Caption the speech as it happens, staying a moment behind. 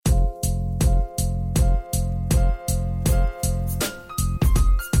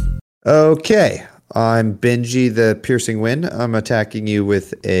Okay, I'm Benji the Piercing Wind. I'm attacking you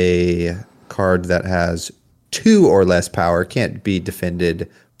with a card that has 2 or less power, can't be defended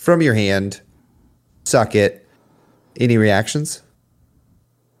from your hand. Suck it. Any reactions?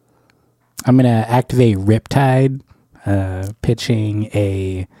 I'm going to activate Riptide, pitching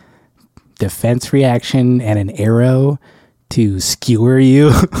a defense reaction and an arrow to skewer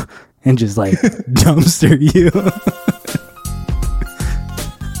you and just like dumpster you.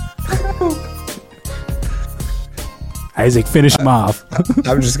 Isaac, finish him off.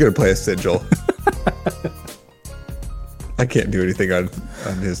 I'm just going to play a sigil. I can't do anything on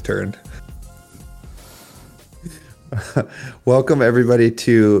his turn. Welcome, everybody,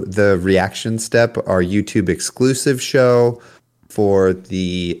 to the Reaction Step, our YouTube exclusive show for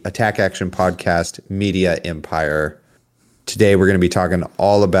the Attack Action Podcast Media Empire. Today, we're going to be talking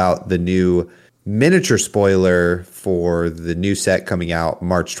all about the new miniature spoiler for the new set coming out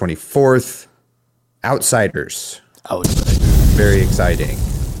March 24th, Outsiders. Oh, very exciting.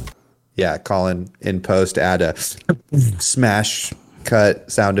 Yeah, Colin in post add a smash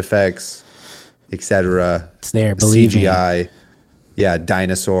cut sound effects, etc. It's there, believe CGI. me. Yeah,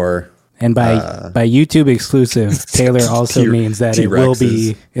 dinosaur. And by YouTube exclusive, Taylor also means that it will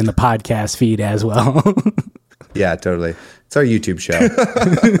be in the podcast feed as well. Yeah, totally. It's our YouTube show.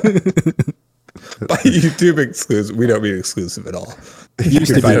 By YouTube exclusive, we don't mean exclusive at all. You Used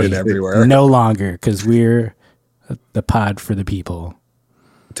can to find be. it everywhere. No longer, because we're the pod for the people.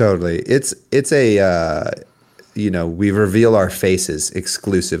 Totally. It's a we reveal our faces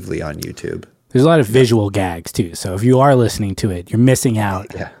exclusively on YouTube. There's a lot of visual gags too. So if you are listening to it, you're missing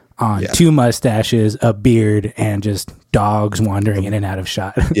out on 2 mustaches, a beard, and just dogs wandering in and out of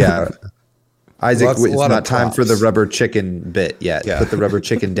shot. Yeah. Isaac, It's not time for the rubber chicken bit yet. Yeah. Put the rubber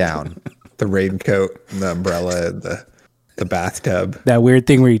chicken down. The raincoat, and the umbrella, and the bathtub. That weird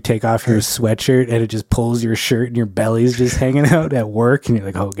thing where you take off your sweatshirt and it just pulls your shirt and your belly's just hanging out at work, and you're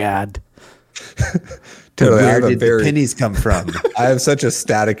like, oh God. Totally. Where did the pennies come from? I have such a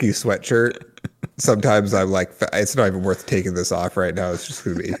staticky sweatshirt. Sometimes I'm like, it's not even worth taking this off right now. It's just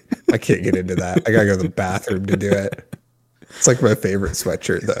going to be, I can't get into that. I got to go to the bathroom to do it. It's like my favorite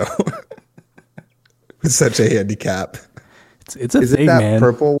sweatshirt, though. It's such a handicap. It's a Is thing, it that man.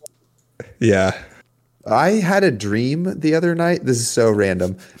 purple? Yeah. I had a dream the other night. This is so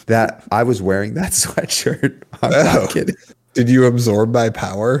random that I was wearing that sweatshirt. I'm not kidding. Did you absorb my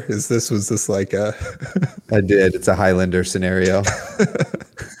power? Was this like a? I did. It's a Highlander scenario.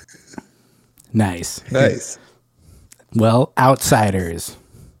 Nice. Well, Outsiders.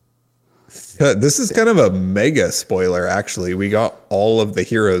 This is kind of a mega spoiler, actually. We got all of the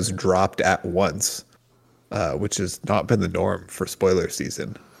heroes dropped at once, which has not been the norm for spoiler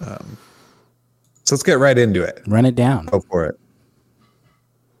season. So let's get right into it. Run it down. Go for it.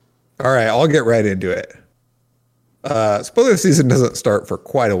 All right, I'll get right into it. Spoiler season doesn't start for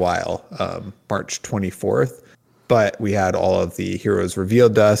quite a while, March 24th, but we had all of the heroes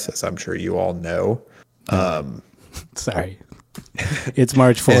revealed to us, as I'm sure you all know. Sorry. It's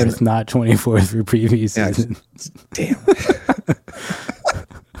March 4th, not 24th for previous season. Damn.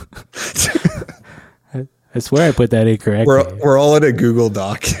 I swear I put that incorrectly. We're all in a Google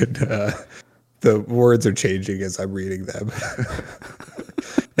Doc, and the words are changing as I'm reading them.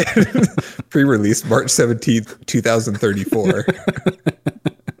 Pre-release March 17th, 2034.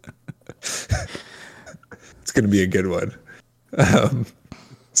 It's going to be a good one.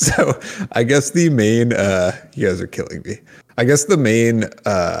 So I guess the main, you guys are killing me. I guess the main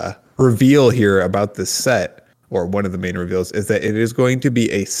reveal here about this set, or one of the main reveals, is that it is going to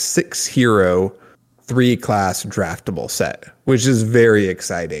be a 6-hero, 3-class draftable set, which is very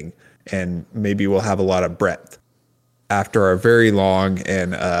exciting. And maybe we'll have a lot of breadth after our very long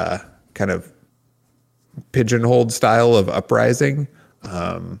and kind of pigeonholed style of Uprising.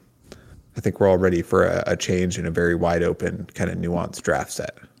 I think we're all ready for a change in a very wide open, kind of nuanced draft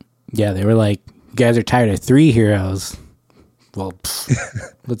set. Yeah, they were like, you guys are tired of 3 heroes. Well,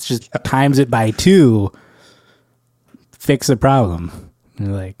 let's just times it by 2, fix the problem.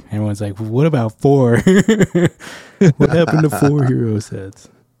 And like, everyone's like, well, what about 4? What happened to 4 hero sets?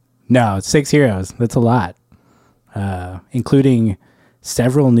 No, 6 heroes. That's a lot. Including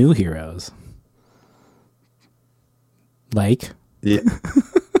several new heroes. Like? Yeah.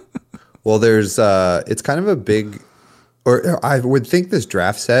 Well, there's it's kind of a big, or I would think this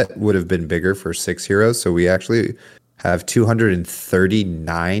draft set would have been bigger for 6 heroes. So we actually have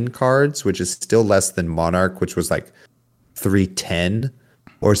 239 cards, which is still less than Monarch, which was like 310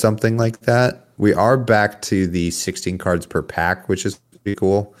 or something like that. We are back to the 16 cards per pack, which is pretty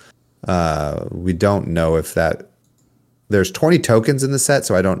cool. We don't know if that there's 20 tokens in the set,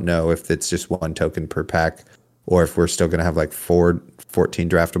 so I don't know if it's just 1 token per pack or if we're still going to have like 14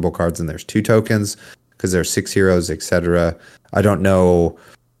 draftable cards and there's 2 tokens because there's 6 heroes, etc. I don't know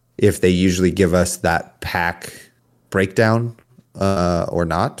if they usually give us that pack breakdown or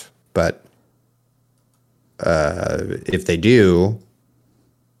not, but if they do,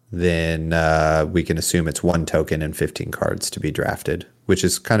 then we can assume it's 1 token and 15 cards to be drafted, which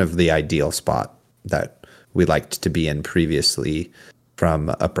is kind of the ideal spot that we liked to be in previously from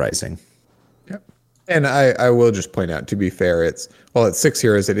Uprising. Yep. And I will just point out, to be fair, it's 6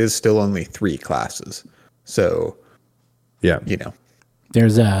 heroes, it is still only 3 classes. So, yeah,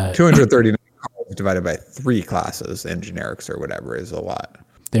 there's a 239 cards divided by 3 classes in generics or whatever is a lot.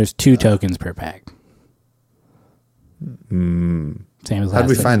 There's 2 tokens per pack. Same as How'd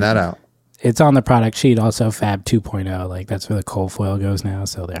we find that out? It's on the product sheet. Also, Fab 2.0, like that's where the cold foil goes now.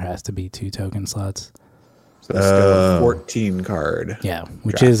 So there has to be 2 token slots. So it's still a 14 card. Yeah,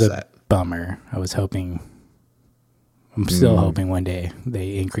 which is a bummer. I'm still hoping one day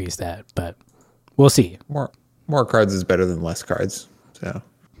they increase that, but we'll see. More cards is better than less cards. So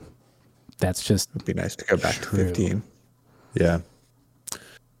that's just it'd be nice to go back to 15. Yeah.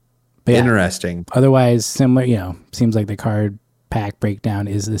 But interesting. Otherwise, similar, seems like the card pack breakdown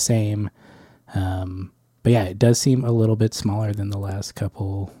is the same. But yeah, it does seem a little bit smaller than the last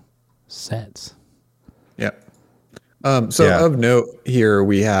couple sets. Yeah. Of note here,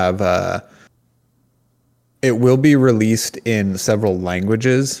 we have, it will be released in several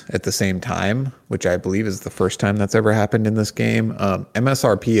languages at the same time, which I believe is the first time that's ever happened in this game.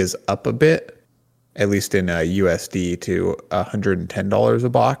 MSRP is up a bit, at least in USD, to $110 a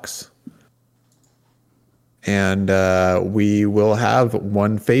box. And we will have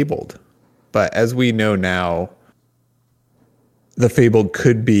 1 Fabled. But as we know now, the Fabled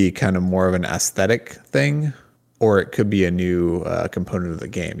could be kind of more of an aesthetic thing, or it could be a new component of the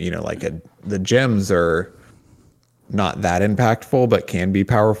game. The gems are not that impactful, but can be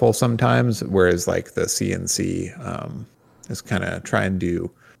powerful sometimes, whereas like the CNC is kind of trying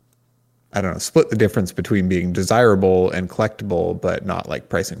to, split the difference between being desirable and collectible, but not like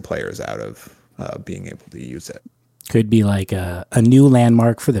pricing players out of being able to use it. Could be like a new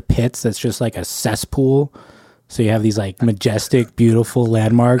landmark for the pits that's just like a cesspool. So you have these like majestic, beautiful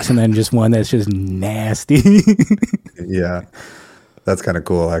landmarks, and then just one that's just nasty. Yeah. That's kind of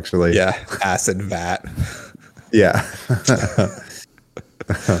cool, actually. Yeah. Acid vat. Yeah.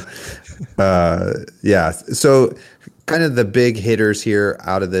 Yeah. So kind of the big hitters here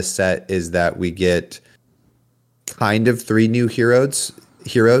out of this set is that we get kind of 3 new heroes.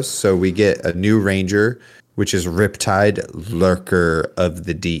 So we get a new ranger, which is Riptide, Lurker of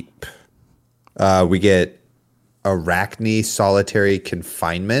the Deep. We get Arachne, Solitary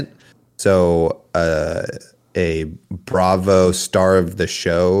Confinement. So a Bravo Star of the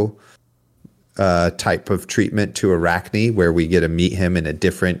Show type of treatment to Arachne, where we get to meet him in a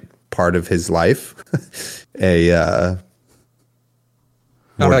different part of his life. Not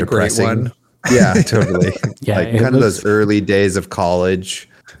a great one. Yeah, totally. Yeah, like kind of those early days of college,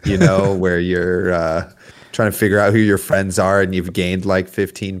 where you're trying to figure out who your friends are and you've gained like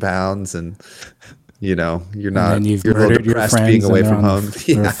 15 pounds and you're not, you've you're a little depressed being away from home.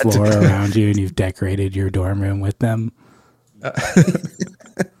 The floor around you, and you've decorated your dorm room with them.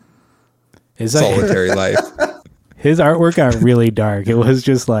 Solitary life. His artwork got really dark. It was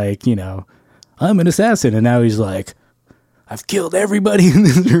just like, I'm an assassin, and now he's like, I've killed everybody in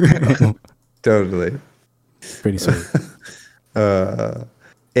this room. Totally. Pretty sweet.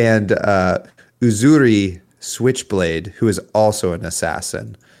 And Uzuri Switchblade, who is also an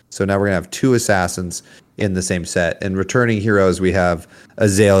assassin. So now we're going to have 2 assassins in the same set. And returning heroes, we have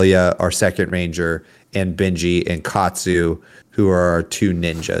Azalea, our second ranger, and Benji and Katsu, who are our 2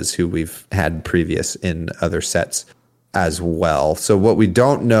 ninjas who we've had previous in other sets as well. So what we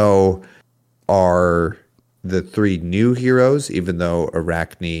don't know are the 3 new heroes, even though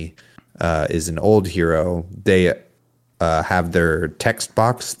Arachne is an old hero. They have their text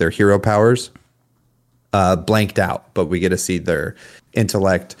box, their hero powers, blanked out, but we get to see their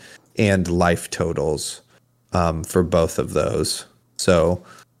intellect and life totals for both of those. So,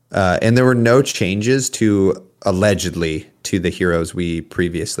 and there were no changes allegedly to the heroes we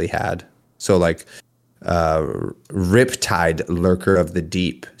previously had. So like Riptide, Lurker of the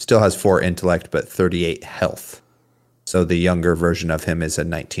Deep, still has 4 intellect, but 38 health. So the younger version of him is a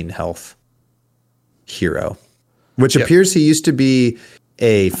 19 health hero, which appears he used to be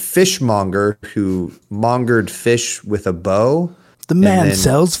a fishmonger who mongered fish with a bow. The man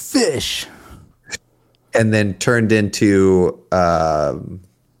sells fish. And then turned into a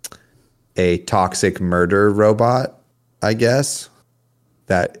toxic murder robot I guess,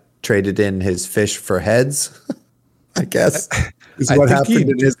 that traded in his fish for heads, I guess, is what happened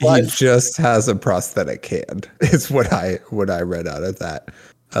in his life. He just has a prosthetic hand, is what I read out of that.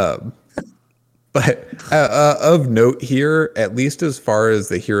 But of note here, at least as far as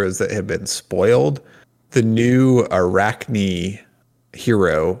the heroes that have been spoiled, the new Arachne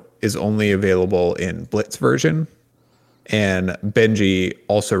hero is only available in Blitz version, and Benji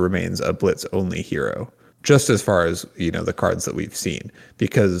also remains a Blitz only hero, just as far as, the cards that we've seen,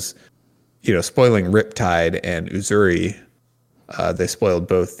 because, spoiling Riptide and Uzuri, they spoiled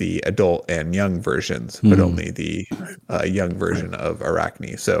both the adult and young versions, but only the young version of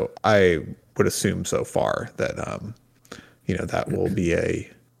Arachne. So I would assume so far that, that will be a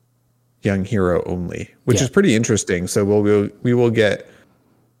young hero only, which is pretty interesting. So we will get,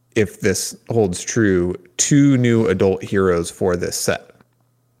 if this holds true, 2 new adult heroes for this set.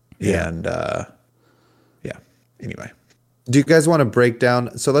 Yeah. And anyway. Do you guys want to break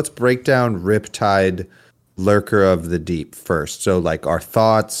down? So let's break down Riptide, Lurker of the Deep first. So like our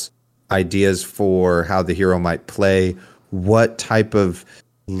thoughts, ideas for how the hero might play, what type of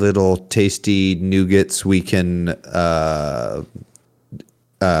little tasty nougats we can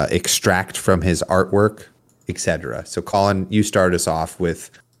extract from his artwork, etc. So Colin, you start us off with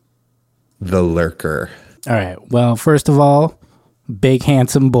the Lurker. All right. Well, first of all, big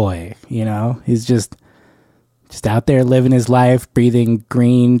handsome boy, he's just out there living his life, breathing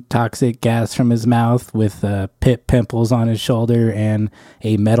green toxic gas from his mouth with pit pimples on his shoulder and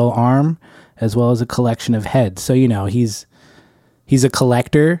a metal arm, as well as a collection of heads. So, he's a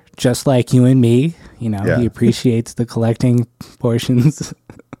collector just like you and me. He appreciates the collecting portions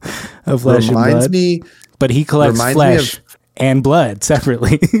of flesh and blood. But he collects flesh and blood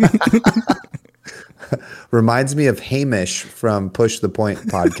separately. Reminds me of Hamish from Push the Point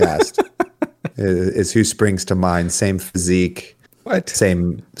podcast. Is who springs to mind. Same physique. What?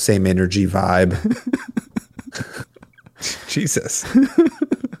 Same energy vibe. Jesus.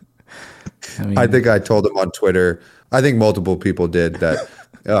 I think I told him on Twitter. I think multiple people did that.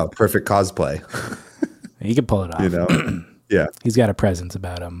 Oh, perfect cosplay. He can pull it off. Yeah. He's got a presence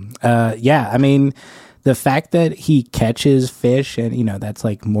about him. I mean, the fact that he catches fish and, that's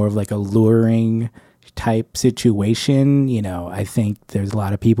like more of like a luring type situation, I think there's a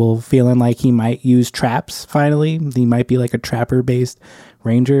lot of people feeling like he might use traps finally. He might be like a trapper based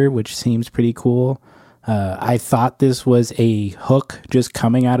ranger, which seems pretty cool. I thought this was a hook just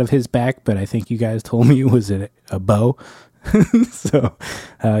coming out of his back, but I think you guys told me it was a bow. So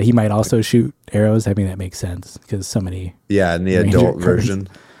he might also shoot arrows. I mean, that makes sense because so many. Yeah, in the adult version.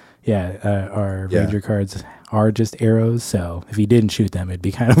 Our ranger cards are just arrows. So if he didn't shoot them, it'd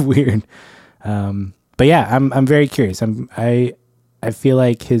be kind of weird. But yeah, I'm very curious. I feel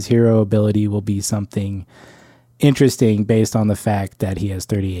like his hero ability will be something interesting based on the fact that he has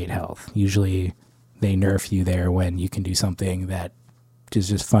 38 health. Usually they nerf you there when you can do something that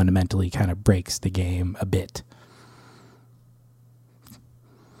just fundamentally kind of breaks the game a bit.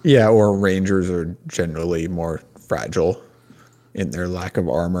 Yeah, or rangers are generally more fragile in their lack of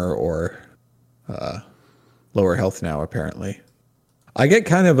armor or lower health now, apparently. I get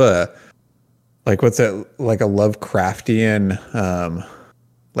kind of a, like, what's that, like a Lovecraftian,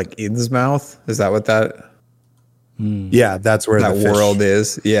 like Innsmouth? Is that what that? Yeah, that's where that world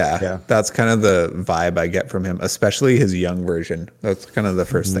is. Yeah. That's kind of the vibe I get from him, especially his young version. That's kind of the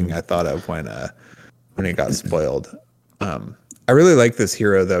first thing I thought of when he got spoiled. I really like this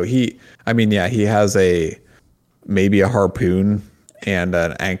hero though. He has maybe a harpoon and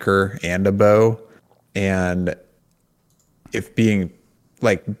an anchor and a bow, and if being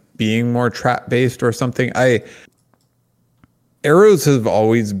more trap based or something, arrows have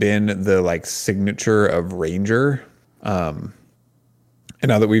always been the like signature of ranger. And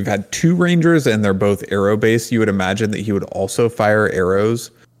now that we've had 2 rangers and they're both arrow based, you would imagine that he would also fire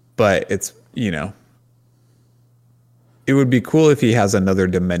arrows, but it's, it would be cool if he has another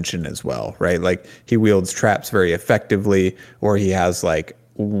dimension as well, right? Like he wields traps very effectively, or he has like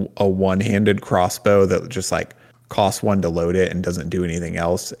a one-handed crossbow that just like costs 1 to load it and doesn't do anything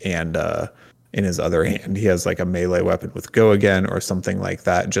else. And in his other hand, he has like a melee weapon with go again or something like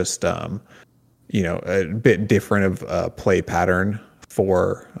that. Just, a bit different of play pattern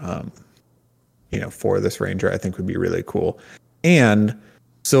for this ranger, I think would be really cool. And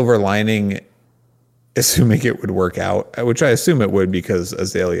silver lining, assuming it would work out, which I assume it would because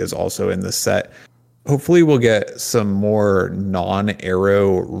Azalea is also in the set. Hopefully we'll get some more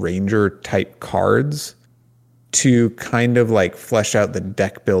non-arrow ranger type cards to kind of like flesh out the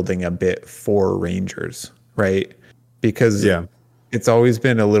deck building a bit for rangers, right? Because it's always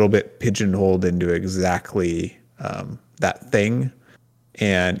been a little bit pigeonholed into exactly that thing.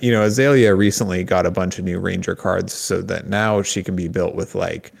 And, you know, Azalea recently got a bunch of new Ranger cards so that now she can be built with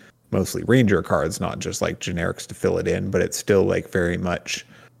like mostly Ranger cards, not just like generics to fill it in, but it's still like very much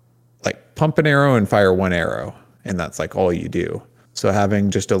like pump an arrow and fire one arrow. And that's like all you do. So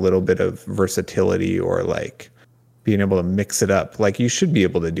having just a little bit of versatility or like being able to mix it up, like you should be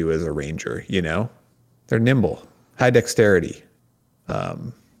able to do as a Ranger, you know, they're nimble, high dexterity,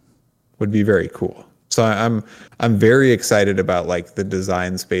 would be very cool. So I'm very excited about like the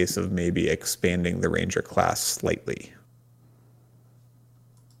design space of maybe expanding the Ranger class slightly.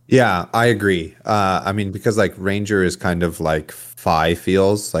 Yeah, I agree. I mean, because like Ranger is kind of like Phi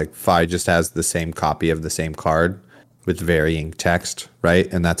feels like Phi just has the same copy of the same card with varying text,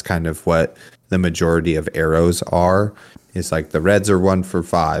 right? And that's kind of what the majority of arrows are. Is like the reds are 1 for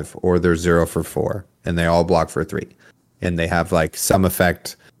 5 or they're 0 for 4, and they all block for 3, and they have like some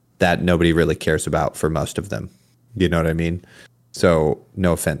effect that nobody really cares about for most of them. You know what I mean? So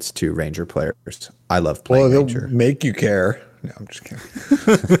no offense to Ranger players. I love playing Ranger. Make you care. No, I'm just kidding.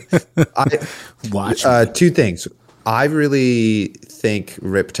 Watch. 2 things. I really think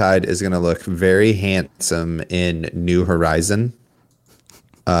Riptide is going to look very handsome in New Horizon.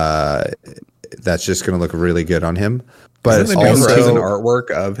 That's just going to look really good on him. But isn't the New Horizon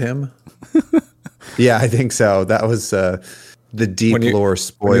artwork of him? Yeah, I think so. That was the deep lore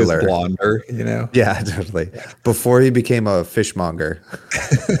spoiler. When he was blonder, you know? Yeah, totally. Yeah. Before he became a fishmonger.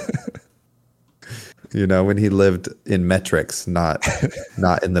 You know, when he lived in metrics, not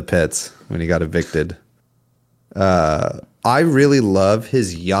in the pits, when he got evicted. I really love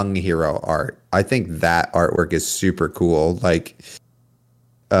his young hero art. I think that artwork is super cool. Like,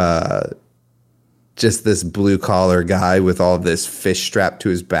 just this blue collar guy with all this fish strapped to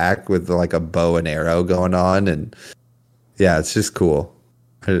his back with like a bow and arrow going on. And yeah, it's just cool.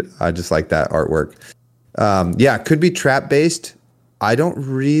 I just like that artwork. Yeah, it could be trap based. I don't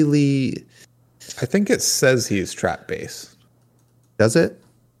really. I think it says he's trap based. Does it?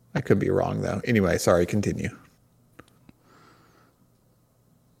 I could be wrong though. Anyway, sorry, continue.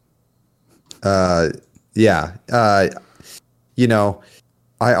 Yeah. You know,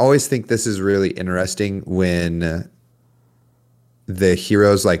 I always think this is really interesting when the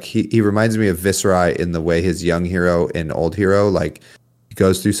heroes, like he reminds me of Viscerai in the way his young hero and old hero, like he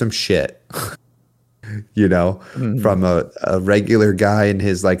goes through some shit, you know, from a regular guy in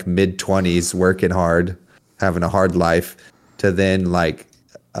his like mid-20s working hard, having a hard life, to then like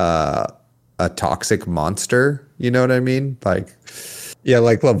a toxic monster, you know what I mean? Like, yeah,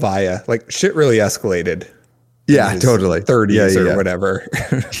 like Leviah, like shit really escalated. Yeah, totally. 30s or whatever.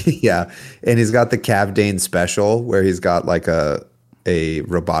 Yeah. And he's got the Cavdane special where he's got like a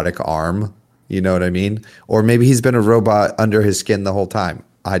robotic arm. You know what I mean? Or maybe he's been a robot under his skin the whole time.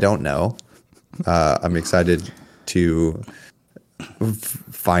 I don't know. I'm excited to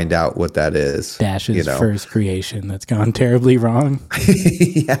find out what that is. Dash's first creation that's gone terribly wrong.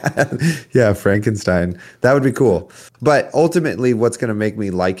 Yeah, Frankenstein. That would be cool. But ultimately, what's going to make me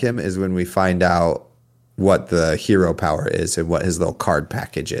like him is when we find out what the hero power is and what his little card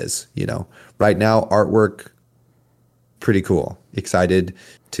package is. You know, right now, artwork, pretty cool. Excited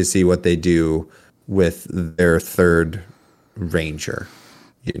to see what they do with their third Ranger.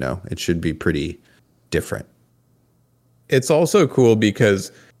 You know, it should be pretty different. It's also cool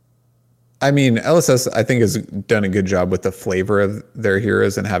because, I mean, LSS, I think, has done a good job with the flavor of their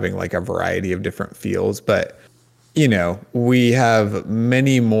heroes and having like a variety of different feels. But, you know, we have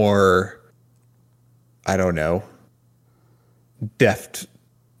many more, I don't know, deft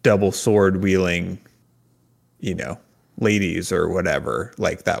double sword wielding, you know, ladies or whatever,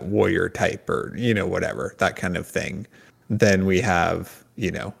 like that warrior type or, you know, whatever, that kind of thing. Then we have,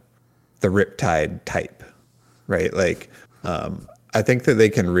 you know, the Riptide type, right? Like, I think that they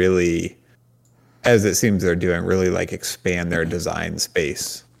can really, as it seems they're doing, really like expand their design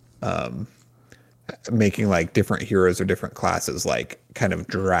space, making like different heroes or different classes like kind of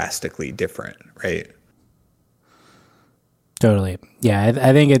drastically different, right? Totally. Yeah,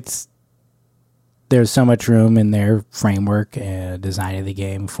 I think there's so much room in their framework and design of the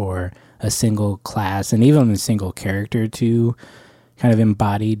game for a single class and even a single character to kind of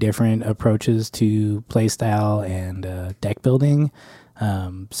embody different approaches to playstyle and deck building.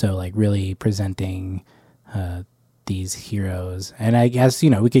 So like really presenting these heroes. And I guess, you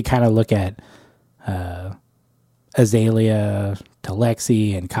know, we could kind of look at Azalea to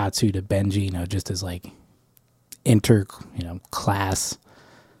Lexi and Katsu to Benji, you know, just as like class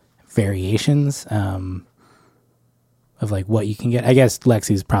variations of like what you can get. I guess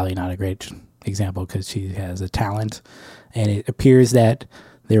Lexi's probably not a great example because she has a talent, and it appears that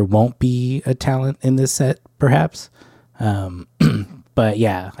there won't be a talent in this set, perhaps. But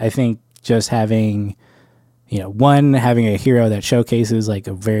yeah, I think just having, having a hero that showcases like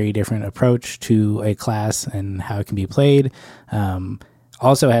a very different approach to a class and how it can be played,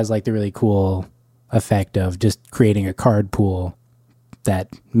 also has like the really cool effect of just creating a card pool that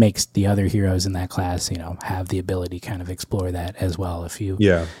makes the other heroes in that class, have the ability to kind of explore that as well if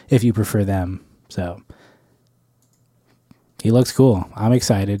you prefer them. So he looks cool. I'm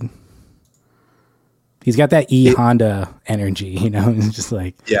excited. He's got that Honda energy, He's just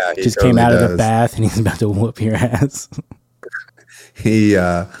like, just totally came out of the bath and he's about to whoop your ass. He,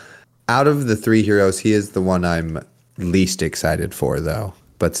 out of the 3 heroes, he is the one I'm least excited for, though,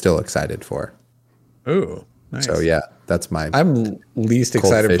 but still excited for. Ooh, nice. So yeah, that's my. I'm least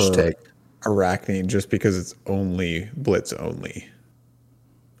excited for take. Arachne just because it's only Blitz only.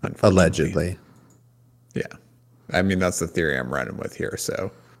 Allegedly. Yeah, I mean that's the theory I'm running with here.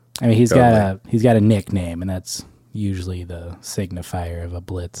 So. I mean, he's got a nickname, and that's usually the signifier of a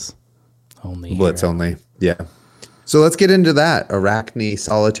Blitz only. Blitz hero. only, yeah. So let's get into that. Arachne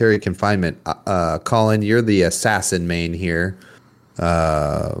solitary confinement. Colin, you're the assassin main here.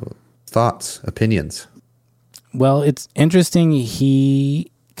 Thoughts, opinions? Well, it's interesting.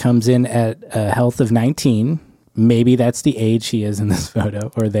 He comes in at a health of 19. Maybe that's the age he is in this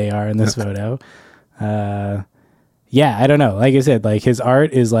photo, or they are in this photo. Yeah, I don't know. Like I said, like his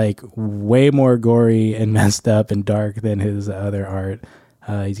art is like way more gory and messed up and dark than his other art.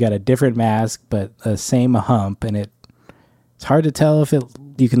 He's got a different mask, but the same hump, and it's hard to tell if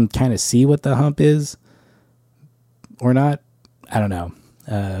you can kind of see what the hump is or not. I don't know.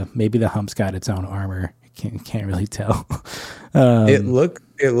 Maybe the hump's got its own armor. Can't really tell. It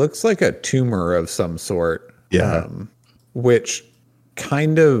looks like a tumor of some sort. Yeah, which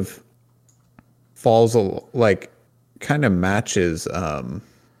kind of falls kind of matches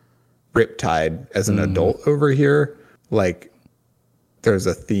Riptide as an adult over here. Like there's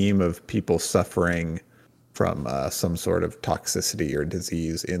a theme of people suffering from some sort of toxicity or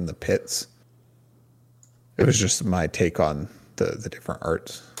disease in the pits. It was just my take on the different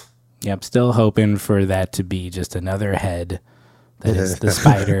arts. Yeah, I'm still hoping for that to be just another head that is the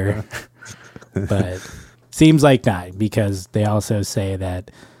spider. But seems like not, because they also say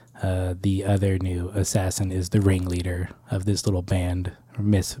that the other new assassin is the ringleader of this little band of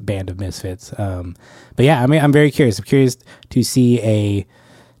misfits. But yeah, I mean, I'm very curious. I'm curious to see a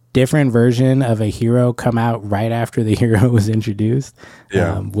different version of a hero come out right after the hero was introduced.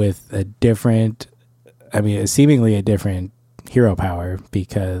 With a different, seemingly a different hero power,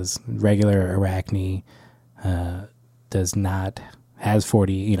 because regular Arachne has 20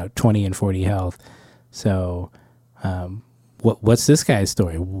 and 40 health. So, what's this guy's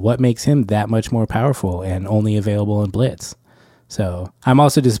story? What makes him that much more powerful and only available in Blitz? So I'm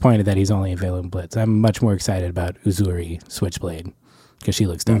also disappointed that he's only available in Blitz. I'm much more excited about Uzuri Switchblade because she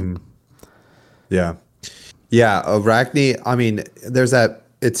looks dope. Yeah. Arachne. I mean,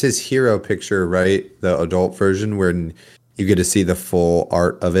 it's his hero picture, right? The adult version where you get to see the full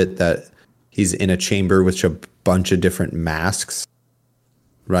art of it, that he's in a chamber with a bunch of different masks,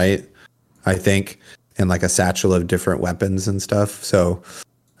 right? I think. And like a satchel of different weapons and stuff. So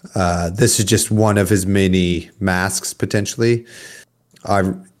this is just one of his many masks potentially.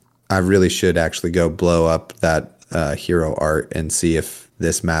 I really should actually go blow up that hero art and see if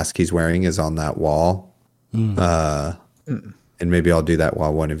this mask he's wearing is on that wall. And maybe I'll do that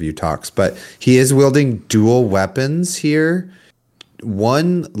while one of you talks. But he is wielding dual weapons here.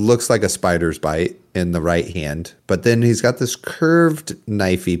 One looks like a spider's bite in the right hand, but then he's got this curved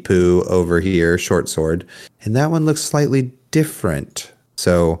knifey poo over here, short sword, and that one looks slightly different.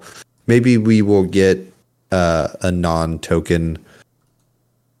 So maybe we will get a non-token,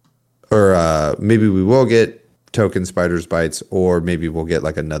 or maybe we will get token spider's bites, or maybe we'll get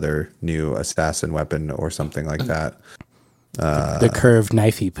like another new assassin weapon or something like that. The curved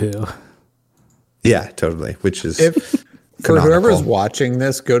knifey poo. Yeah, totally. Which is for whoever's watching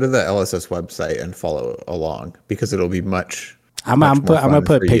this, go to the LSS website and follow along, because it'll be much. I'm gonna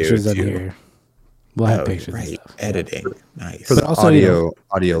put pictures in here. We'll have pictures. Right, editing, nice. For the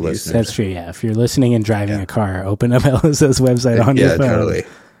audio listeners. That's true. Yeah, if you're listening and driving a car, open up LSS website on your phone. Yeah, totally.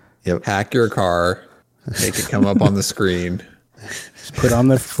 Yep. Hack your car, make it come up on the screen. Just put on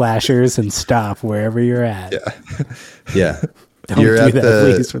the flashers and stop wherever you're at. Yeah. Don't do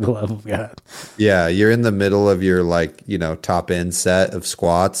that, please, for the love of God. Yeah, you're in the middle of your top end set of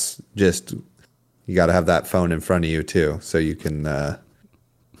squats. Just you got to have that phone in front of you too, so you can.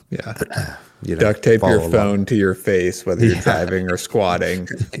 duct tape your follow along. phone to your face, whether you're driving or squatting,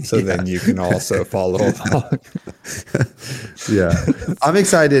 so then you can also follow along. Yeah. I'm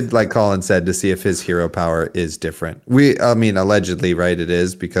excited, like Colin said, to see if his hero power is different. Allegedly, right, it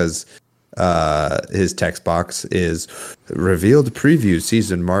is, because his text box is revealed preview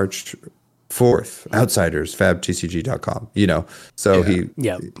season March 4th, Outsiders, fabtcg.com, so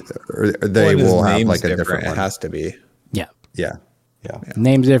they will have like a different one. It has to be. Yeah.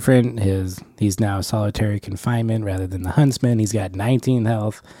 Name's different. He's now solitary confinement rather than the huntsman. He's got 19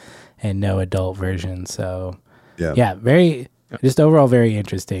 health and no adult version. So just overall very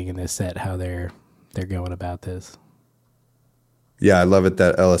interesting in this set how they're going about this. Yeah, I love it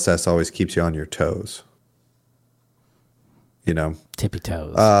that LSS always keeps you on your toes. Tippy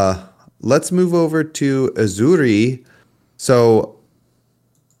toes. Let's move over to Uzuri. So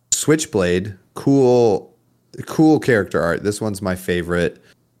Switchblade, cool character art. This one's my favorite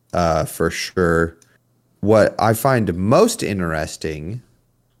for sure. What I find most interesting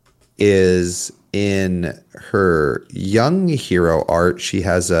is in her young hero art, she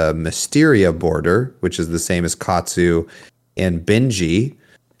has a Mysteria border, which is the same as Katsu and Benji.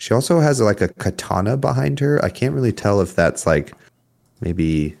 She also has like a katana behind her. I can't really tell if that's like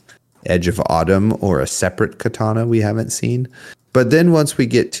maybe Edge of Autumn or a separate katana we haven't seen. But then once we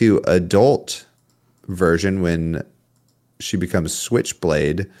get to adult version, when she becomes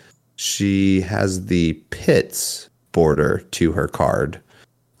Switchblade, she has the Pits border to her card.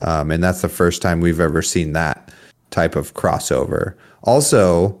 And that's the first time we've ever seen that type of crossover.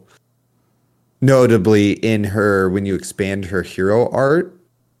 Also, notably in her, when you expand her hero art,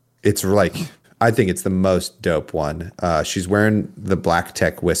 it's like, I think it's the most dope one. She's wearing the Black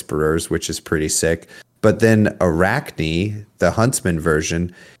Tech Whisperers, which is pretty sick. But then Arachne, the Huntsman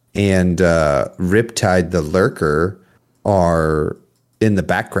version, and Riptide, the Lurker, are in the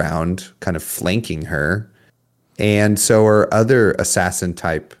background, kind of flanking her. And so are other assassin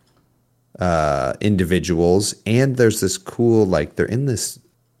type individuals. And there's this cool, like, they're in this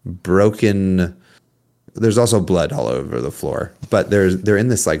broken... There's also blood all over the floor, but they're in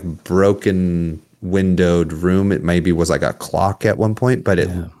this like broken windowed room. It maybe was like a clock at one point, but it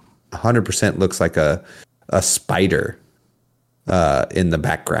 100% looks like a spider in the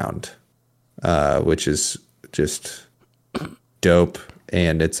background, which is just dope.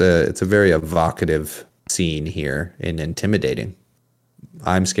 And it's a very evocative scene here and intimidating.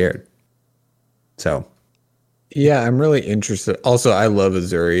 I'm scared. So, yeah, I'm really interested. Also, I love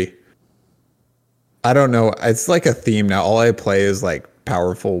Uzuri. I don't know. It's like a theme now. All I play is like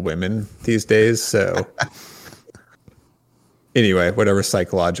powerful women these days. So anyway, whatever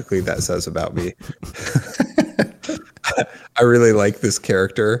psychologically that says about me. I really like this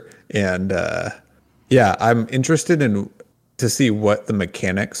character. And I'm interested to see what the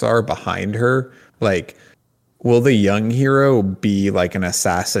mechanics are behind her. Like, will the young hero be like an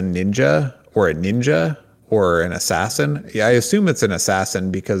assassin ninja or a ninja or an assassin? Yeah, I assume it's an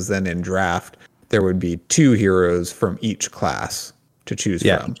assassin because then in draft, there would be 2 heroes from each class to choose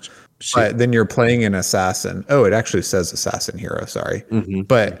from. But then you're playing an assassin. Oh, it actually says assassin hero. Sorry. Mm-hmm.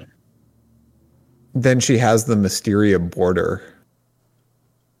 But then she has the Mysteria border.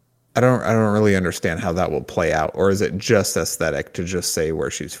 I don't really understand how that will play out. Or is it just aesthetic to just say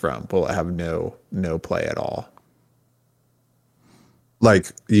where she's from? Will it have no play at all? Like,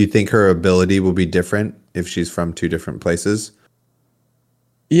 you think her ability will be different if she's from 2 different places?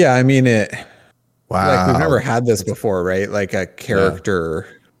 Yeah, I mean it. Wow. Like, we've never had this before, right? Like a character,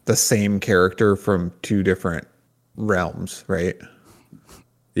 the same character from 2 different realms, right?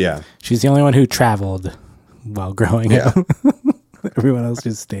 Yeah. She's the only one who traveled while growing up. Everyone else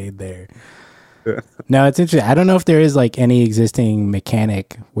just stayed there. Yeah. No, it's interesting. I don't know if there is like any existing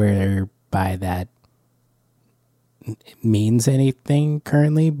mechanic whereby that means anything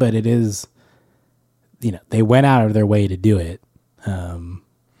currently, but it is, they went out of their way to do it.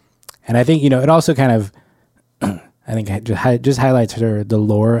 And I think, it also kind of, I think it just highlights the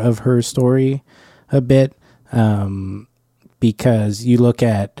lore of her story a bit. Because you look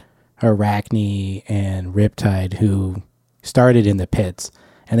at Arachne and Riptide, who started in the pits,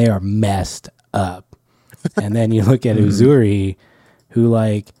 and they are messed up. And then you look at Uzuri, who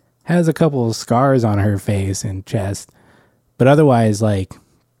like has a couple of scars on her face and chest, but otherwise like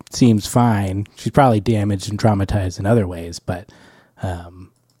seems fine. She's probably damaged and traumatized in other ways, but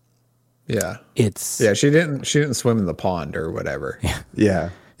she didn't swim in the pond or whatever. Yeah.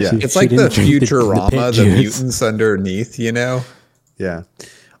 It's like the Futurama, the mutants underneath, Yeah.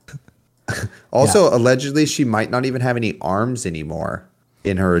 Also, allegedly, she might not even have any arms anymore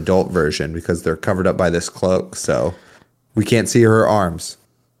in her adult version because they're covered up by this cloak. So we can't see her arms.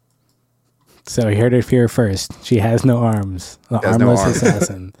 So you heard it here first. She has no arms. The armless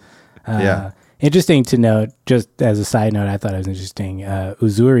assassin. Yeah. Interesting to note, just as a side note, I thought it was interesting.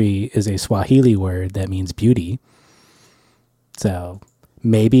 Uzuri is a Swahili word that means beauty. So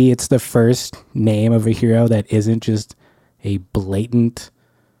maybe it's the first name of a hero that isn't just a blatant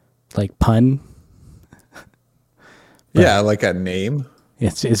like pun. Yeah, like a name.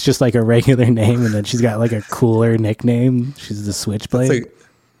 It's just like a regular name, and then she's got like a cooler nickname. She's the Switchblade.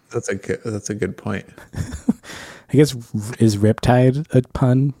 That's a good point. I guess, is Riptide a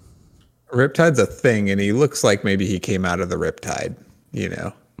pun? Riptide's a thing, and he looks like maybe he came out of the Riptide. You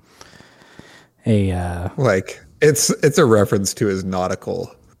know, like it's a reference to his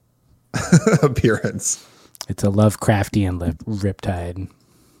nautical appearance. It's a Lovecraftian Riptide.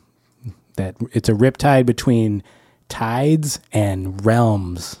 That it's a riptide between tides and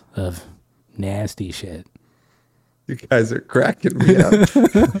realms of nasty shit. You guys are cracking me up.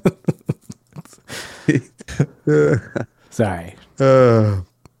 Sorry. Oh,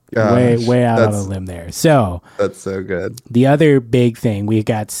 gosh. Way out on a limb there. So that's so good. The other big thing, we've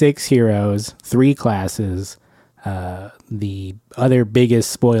got 6 heroes, 3 classes. The other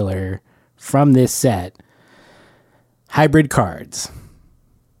biggest spoiler from this set, hybrid cards.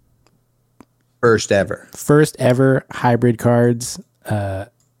 First ever hybrid cards. I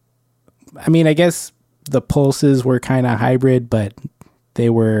mean, I guess the pulses were kind of hybrid, but they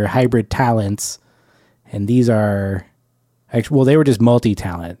were hybrid talents. And these are, well, they were just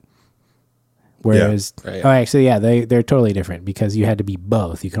multi-talent. Whereas, they're totally different because you had to be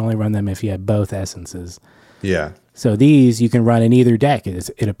both. You can only run them if you had both essences. Yeah. So these you can run in either deck,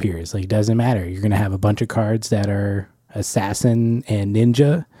 it appears. Like, it doesn't matter. You're going to have a bunch of cards that are assassin and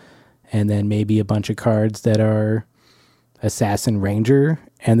ninja, and then maybe a bunch of cards that are assassin ranger,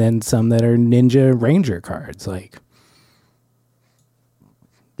 and then some that are ninja ranger cards. Like,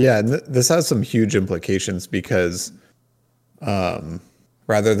 yeah, and this has some huge implications because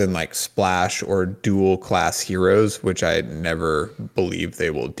rather than like splash or dual class heroes, which I never believe they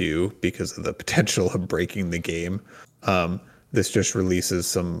will do because of the potential of breaking the game, this just releases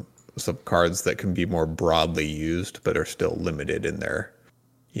some cards that can be more broadly used but are still limited in their,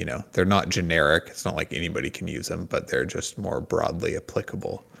 you know, they're not generic. It's not like anybody can use them, but they're just more broadly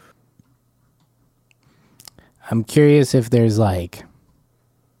applicable. I'm curious if there's like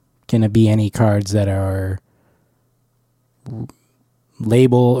going to be any cards that are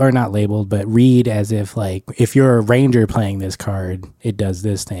labeled, or not labeled, but read as if, like, if you're a ranger playing this card, it does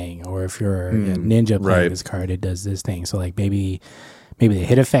this thing, or if you're a ninja playing this card, it does this thing. So like maybe the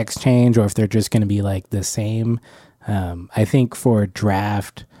hit effects change, or if they're just going to be like the same. I think for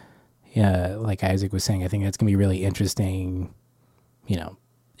draft, like Isaac was saying, I think that's going to be really interesting. You know,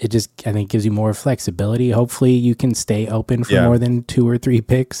 it just, I think, gives you more flexibility. Hopefully you can stay open for more than 2 or 3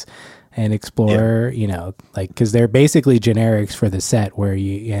 picks and explore, you know, like, because they're basically generics for the set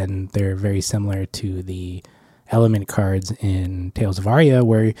and they're very similar to the element cards in Tales of Aria,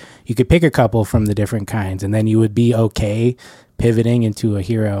 where you could pick a couple from the different kinds, and then you would be okay pivoting into a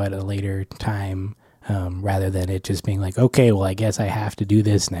hero at a later time, rather than it just being like, okay, well, I guess I have to do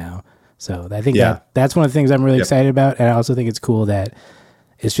this now. So I think that's one of the things I'm really excited about. And I also think it's cool that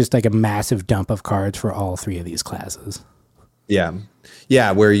it's just like a massive dump of cards for all 3 of these classes. Yeah.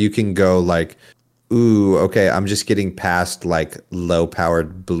 Yeah, where you can go like, ooh, okay, I'm just getting past like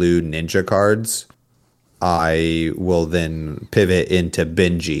low-powered blue ninja cards. I will then pivot into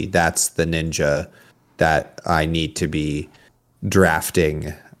Benji. That's the ninja that I need to be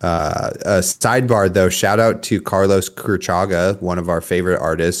drafting. A sidebar, though, shout out to Carlos Cruchaga, one of our favorite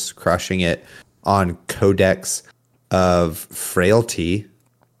artists, crushing it on Codex of Frailty,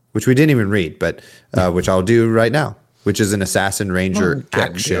 which we didn't even read, but which I'll do right now, which is an Assassin Ranger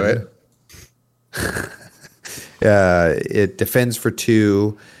action. It defends for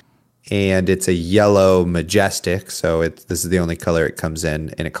 2, and it's a yellow majestic, so this is the only color it comes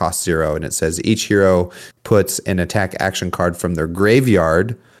in, and it costs 0, and it says each hero puts an attack action card from their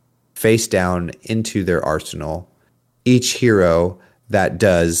graveyard face down into their arsenal. Each hero that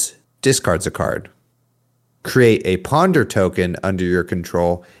does discards a card. Create a ponder token under your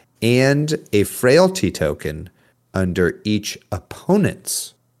control and a frailty token under each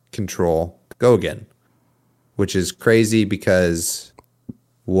opponent's control. Go again. Which is crazy because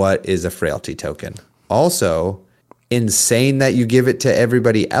what is a frailty token? Also, insane that you give it to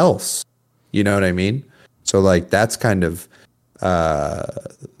everybody else. You know what I mean? So like that's kind of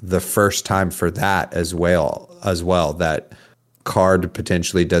the first time for that as well, that card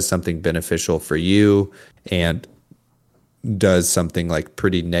potentially does something beneficial for you and does something like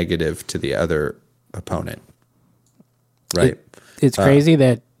pretty negative to the other opponent. Right. It's crazy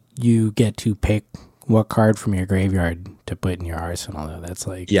that you get to pick what card from your graveyard to put in your arsenal, though. That's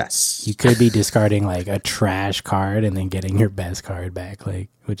like, Yes. you could be discarding like a trash card and then getting your best card back, like,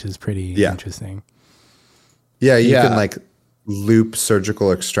 which is pretty interesting. Yeah, you can like loop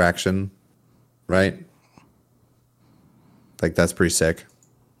surgical extraction, right? Like that's pretty sick.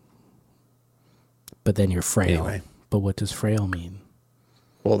 But then you're frail. Anyway. But what does frail mean?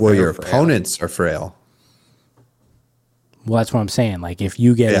 Well, your opponents are frail. Well, that's what I'm saying. Like, if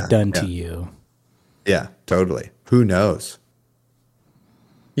you get it done to you. Yeah, totally. Who knows?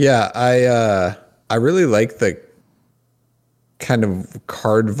 Yeah, I really like the kind of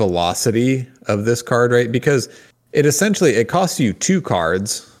card velocity of this card, right? Because it costs you 2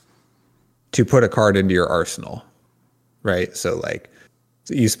 cards to put a card into your arsenal, right? So like,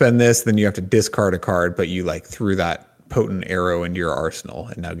 you spend this, then you have to discard a card, but you like threw that potent arrow into your arsenal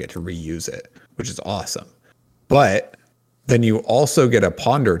and now get to reuse it, which is awesome. But then you also get a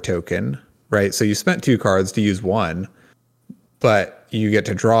ponder token, right? So you spent 2 cards to use 1, but you get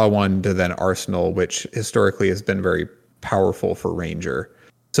to draw 1 to then arsenal, which historically has been very powerful for ranger.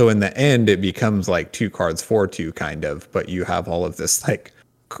 So in the end, it becomes like 2 cards for 2 kind of, but you have all of this like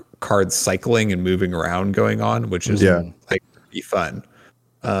card cycling and moving around going on, which is like pretty fun.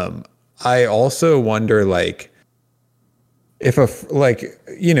 I also wonder, like, if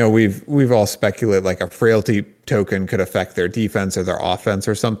we've all speculated like a frailty token could affect their defense or their offense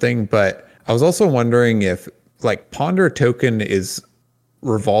or something, but I was also wondering if like ponder token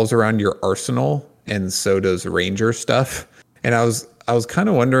revolves around your arsenal and so does ranger stuff. And I was kind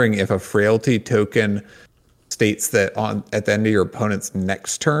of wondering if a frailty token states that at the end of your opponent's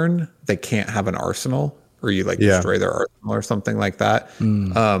next turn they can't have an arsenal, or you like destroy their arsenal or something like that.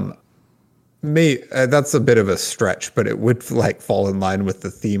 That's a bit of a stretch, but it would like fall in line with the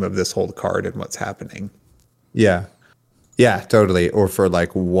theme of this whole card and what's happening. Yeah, totally. Or for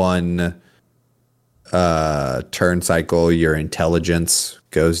like 1 turn cycle, your intelligence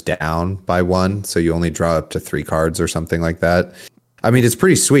goes down by 1, so you only draw up to 3 cards or something like that. I mean, it's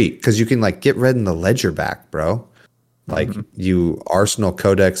pretty sweet because you can like get Red in the Ledger back, bro. Like you Arsenal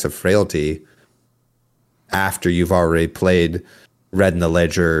Codex of Frailty after you've already played Red in the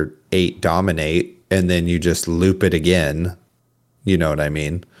Ledger 8 Dominate, and then you just loop it again. You know what I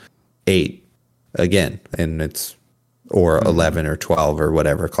mean? 8 again, and it's or 11 or 12 or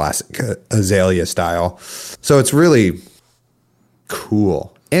whatever, classic Azalea style. So it's really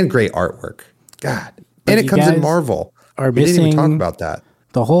cool and great artwork. God, and it comes in Marvel. We didn't even talk about that.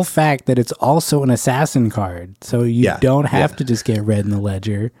 The whole fact that it's also an assassin card, so you don't have to just get Red in the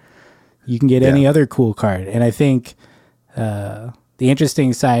Ledger. You can get any other cool card, and I think the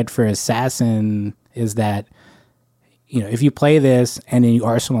interesting side for assassin is that, you know, if you play this and then you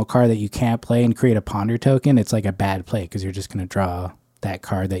arsenal a card that you can't play and create a ponder token, it's like a bad play because you're just going to draw that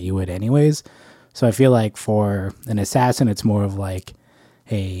card that you would anyways. So I feel like for an assassin, it's more of like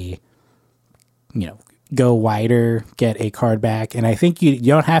a, you know, go wider, get a card back. And I think you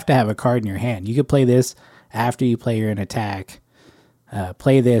don't have to have a card in your hand. You could play this after you play your attack.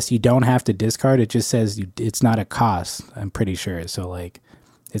 Play this. You don't have to discard. It just says it's not a cost, I'm pretty sure. So like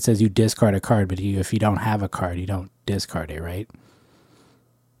it says you discard a card, but if you don't have a card, you don't discard it, right?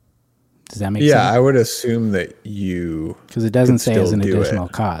 Does that make sense? Yeah, I would assume that you... Because it doesn't say as an additional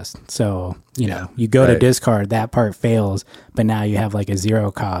cost. So, you know, you go to discard, that part fails, but now you have like a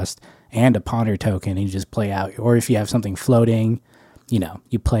 0 cost and a ponder token, and you just play out. Or if you have something floating, you know,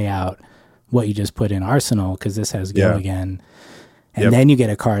 you play out what you just put in arsenal, because this has go again. And then you get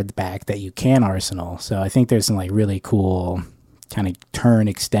a card back that you can arsenal. So I think there's some like really cool kind of turn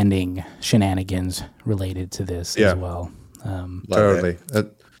extending shenanigans related to this as well. Totally.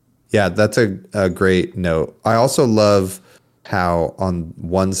 That's a great note. I also love how on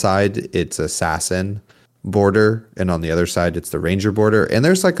one side it's assassin border and on the other side it's the ranger border. And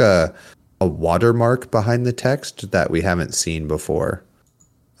there's like a watermark behind the text that we haven't seen before.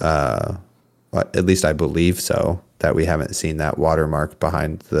 At least I believe so, that we haven't seen that watermark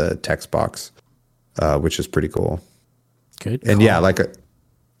behind the text box, which is pretty cool. Good. And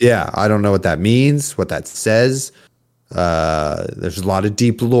I don't know what that means, what that says. There's a lot of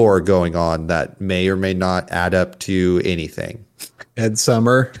deep lore going on that may or may not add up to anything. Ed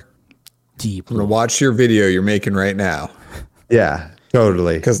Summer, deep. I'm gonna watch your video you're making right now. Yeah,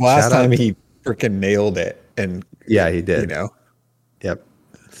 totally. Because last time he freaking nailed it, and he did. You know,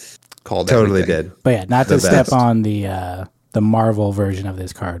 called totally everything. did. But yeah, not to step on the Marvel version of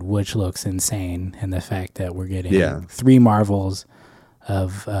this card, which looks insane, and the fact that we're getting 3 Marvels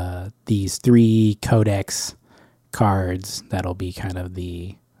of these 3 Codex cards that'll be kind of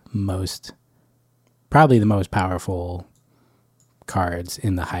probably the most powerful cards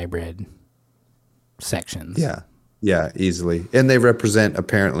in the hybrid sections. Yeah, easily. And they represent,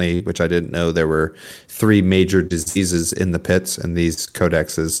 apparently, which I didn't know, there were 3 major diseases in the pits, and these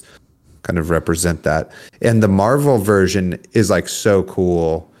codexes kind of represent that. And the Marvel version is like so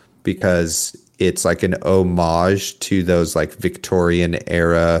cool because it's like an homage to those like Victorian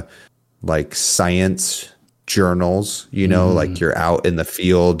era like science journals, you know, like you're out in the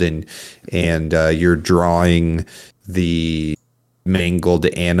field and you're drawing the mangled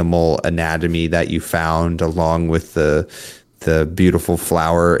animal anatomy that you found along with the beautiful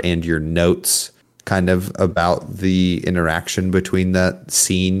flower and your notes kind of about the interaction between that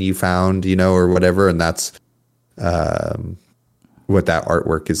scene you found, you know, or whatever. And that's what that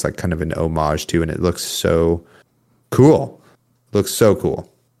artwork is like kind of an homage to, and it looks so cool. Looks so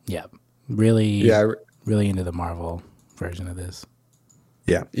cool. Yeah. Really into the Marvel version of this.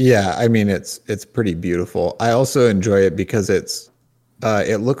 Yeah, I mean it's pretty beautiful. I also enjoy it because it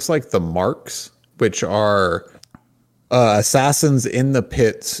looks like the marks, which are assassins in the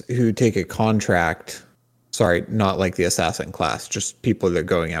pits who take a contract. Sorry, not like the assassin class, just people that are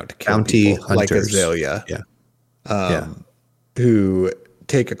going out to kill Bounty people, like hunters. Azalea. Yeah. Who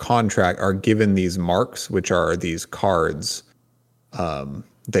take a contract are given these marks, which are these cards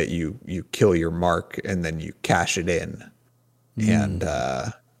that you kill your mark and then you cash it in, and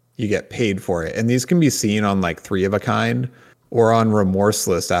you get paid for it. And these can be seen on like 3 of a Kind or on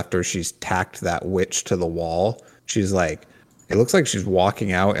Remorseless after she's tacked that witch to the wall. She's like, it looks like she's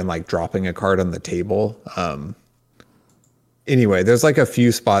walking out and like dropping a card on the table. Anyway, there's like a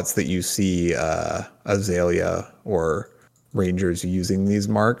few spots that you see Azalea or Rangers using these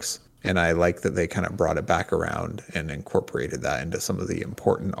marks, and I like that they kind of brought it back around and incorporated that into some of the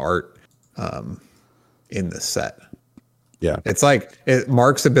important art in the set. Yeah. It's like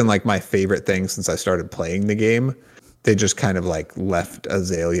marks have been like my favorite thing since I started playing the game. They just kind of like left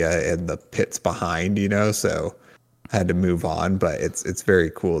Azalea and the pits behind, you know, so I had to move on, but it's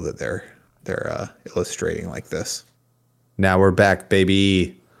very cool that they're illustrating like this. Now we're back,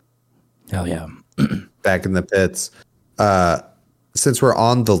 baby. Hell yeah. Back in the pits. Since we're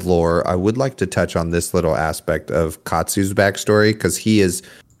on the lore, I would like to touch on this little aspect of Katsu's backstory, because he is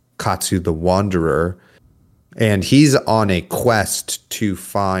Katsu the Wanderer, and he's on a quest to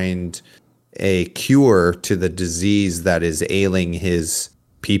find a cure to the disease that is ailing his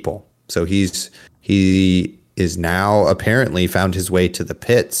people. So he is now apparently found his way to the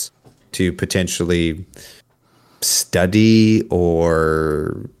pits to potentially study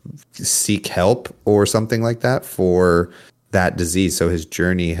or seek help or something like that for that disease. So his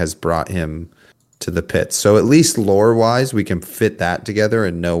journey has brought him to the pits. So at least lore wise, we can fit that together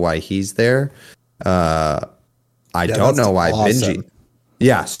and know why he's there. I don't know why awesome. Benji.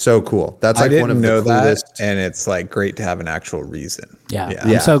 Yeah, so cool. That's like one of the coolest. That, and it's like great to have an actual reason. Yeah.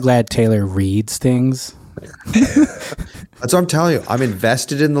 I'm so glad Taylor reads things. That's what I'm telling you. I'm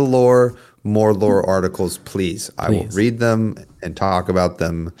invested in the lore. More lore articles, please. I will read them and talk about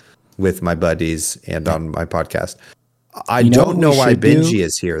them with my buddies and on my podcast. I don't know why Benji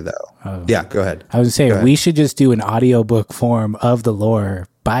is here, though. Oh. Yeah, go ahead. I was going to say, we should just do an audiobook form of the lore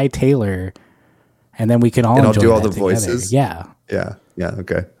by Taylor, and then we can all enjoy do all the together. voices. Yeah,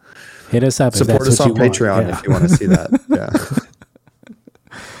 okay. Hit us up. Support us on Patreon if you want to see that.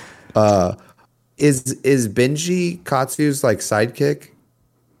 Yeah. Is Benji Katsu's like sidekick?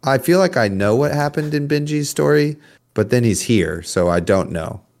 I feel like I know what happened in Benji's story, but then he's here, so I don't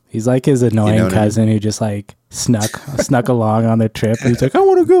know. He's like his annoying cousin who just like snuck along on the trip. And he's like, I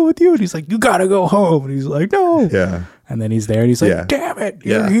want to go with you. And he's like, you got to go home. And he's like, no. Yeah. And then he's there and he's like, damn it.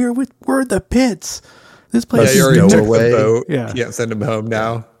 You're here we're the pits. This place is you already took the boat. Yeah. You can't send him home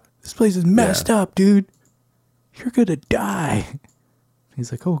now. This place is messed up, dude. You're going to die.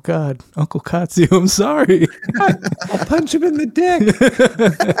 He's like, oh, God, Uncle Katsu, I'm sorry. I'll punch him in the dick.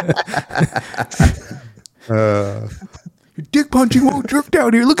 Your dick punching won't work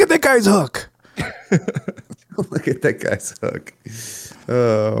down here. Look at that guy's hook. Look at that guy's hook.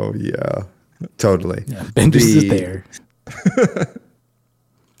 Oh, yeah. Totally. Yeah, Benji's is there.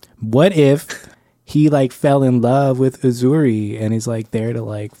 What if he like fell in love with Uzuri and he's like there to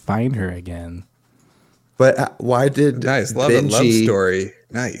like find her again? But why did love love story?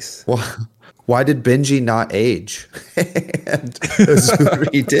 Nice. Why did Benji not age? And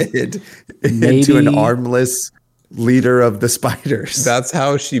Uzuri did into an armless leader of the spiders. That's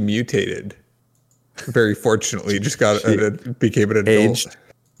how she mutated. Very fortunately, just became an adult. Aged.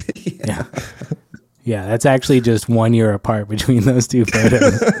 Yeah, that's actually just 1 year apart between those two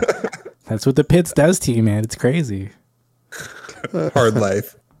photos. That's what the pits does to you, man. It's crazy. Hard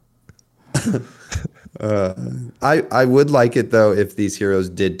life. I would like it though if these heroes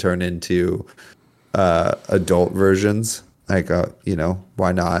did turn into adult versions. Like,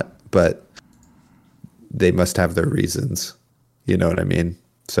 why not? But they must have their reasons. You know what I mean?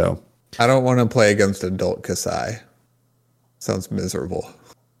 So I don't want to play against adult Kasai. Sounds miserable.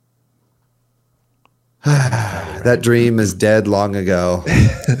 That dream is dead long ago.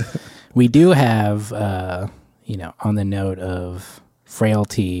 We do have, on the note of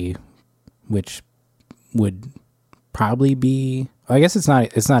frailty, which would probably be, I guess it's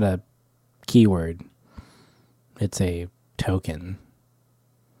not a keyword. It's a token.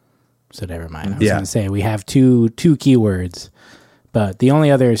 So never mind. I was going to say we have two keywords, but the only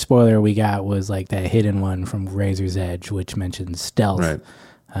other spoiler we got was like that hidden one from Razor's Edge, which mentions stealth. Right.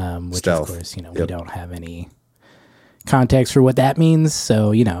 Which Stealth. of course, we don't have any context for what that means.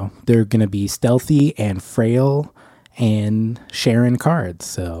 So, they're going to be stealthy and frail and sharing cards.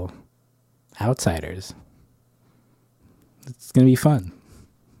 So, outsiders. It's going to be fun.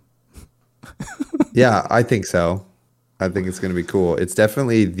 Yeah, I think so. I think it's going to be cool. It's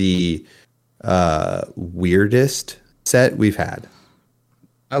definitely the weirdest set we've had.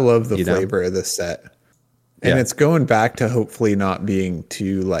 I love the flavor of this set. And it's going back to hopefully not being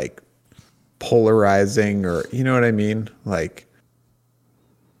too like polarizing, or you know what I mean? Like,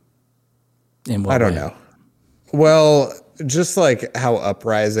 I don't know. Well, just like how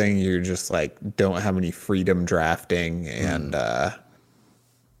Uprising, you're just like don't have any freedom drafting, and I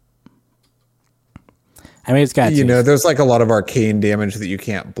mean, it's got there's like a lot of arcane damage that you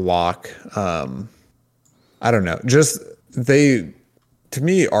can't block. I don't know. To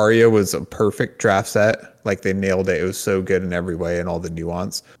me, Arya was a perfect draft set. Like they nailed it. It was so good in every way and all the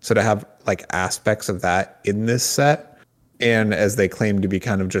nuance. So to have like aspects of that in this set, and as they claim to be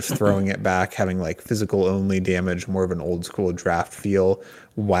kind of just throwing it back, having like physical only damage, more of an old school draft feel,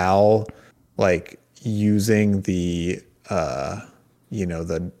 while like using the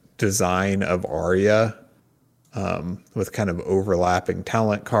the design of Arya with kind of overlapping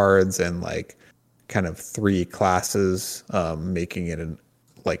talent cards and like kind of three classes, making it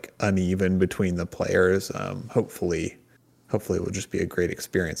like uneven between the players. Hopefully it will just be a great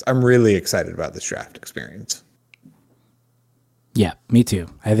experience. I'm really excited about this draft experience. Yeah, me too.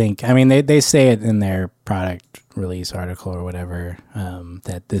 They say it in their product release article or whatever,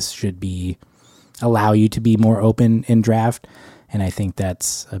 that this should allow you to be more open in draft. And I think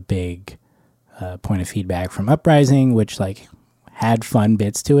that's a big point of feedback from Uprising, which like had fun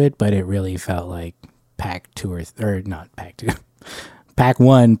bits to it, but it really felt like pack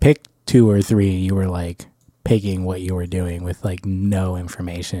one, pick 2 or 3. You were like picking what you were doing with like no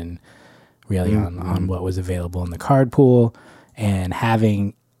information really on what was available in the card pool, and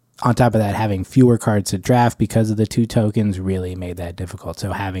having fewer cards to draft because of the 2 tokens really made that difficult.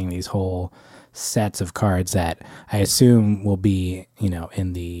 So having these whole sets of cards that I assume will be,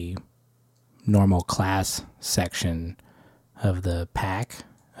 in the normal class section of the pack,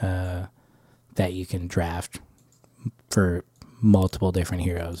 that you can draft for multiple different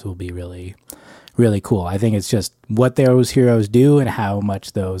heroes will be really, really cool. I think it's just what those heroes do and how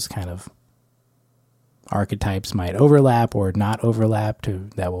much those kind of archetypes might overlap or not overlap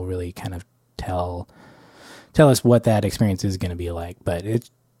that will really kind of tell us what that experience is going to be like. But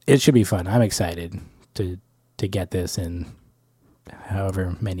it should be fun. I'm excited to get this in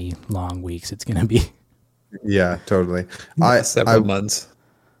however many long weeks it's going to be. Yeah, totally. Several months.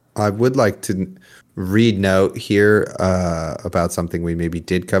 I would like to read note here about something we maybe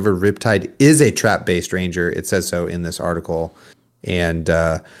did cover. Riptide is a trap-based ranger. It says so in this article. And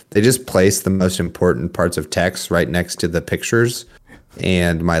they just place the most important parts of text right next to the pictures.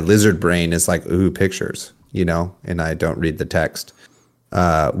 And my lizard brain is like, ooh, pictures, and I don't read the text.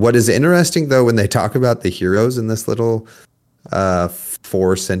 What is interesting, though, when they talk about the heroes in this little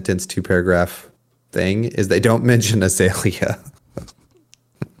 4-sentence, 2-paragraph thing, is they don't mention Azalea.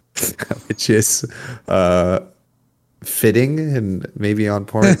 Which is fitting and maybe on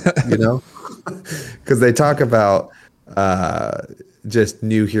point, because they talk about just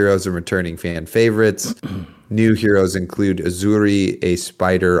new heroes and returning fan favorites. New heroes include Uzuri, a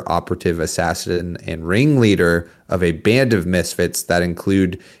spider operative assassin and ringleader of a band of misfits that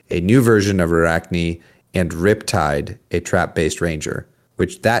include a new version of Arachne, and Riptide, a trap-based ranger,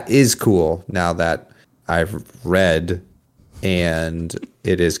 which that is cool now that I've read and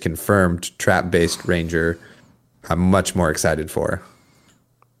it is confirmed trap-based ranger. I'm much more excited for.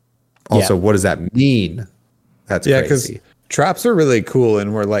 Also, what does that mean? That's crazy. Because traps are really cool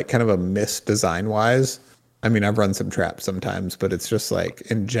and we're like kind of a miss design-wise. I mean, I've run some traps sometimes, but it's just like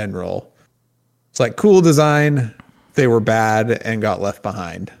in general, it's like cool design, they were bad and got left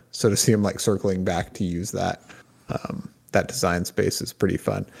behind. So to see them like circling back to use that that design space is pretty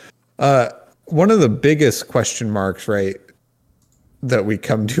fun. One of the biggest question marks, right, that we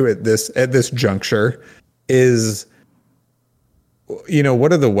come to at this juncture is,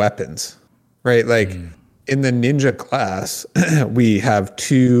 what are the weapons, right? Like in the ninja class, we have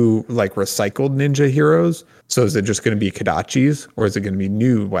 2 like recycled ninja heroes. So is it just going to be Kodachis, or is it going to be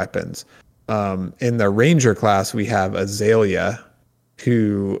new weapons? In the ranger class, we have Azalea,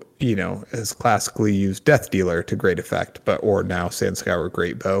 who, has classically used Death Dealer to great effect, or now Sandscour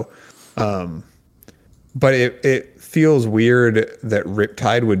Great Bow. But it feels weird that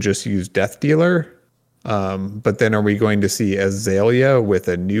Riptide would just use Death Dealer. But then are we going to see Azalea with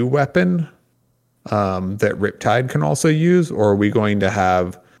a new weapon that Riptide can also use? Or are we going to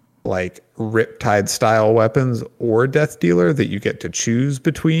have like Riptide style weapons or Death Dealer that you get to choose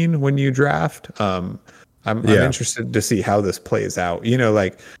between when you draft? I'm interested to see how this plays out,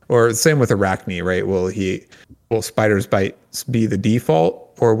 or same with Arachne, right? Will Spider's Bite be the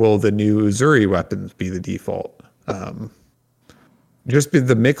default, or will the new Uzuri weapons be the default? Just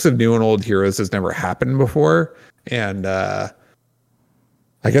the mix of new and old heroes has never happened before. And I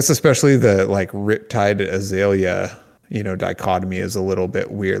guess especially the like Riptide Azalea, dichotomy is a little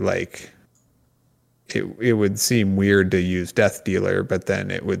bit weird. Like it would seem weird to use Death Dealer, but then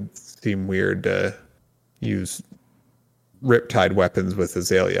it would seem weird to use Riptide weapons with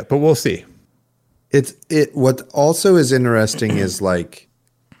Azalea. But we'll see. What also is interesting is like,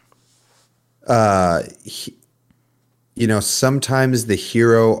 sometimes the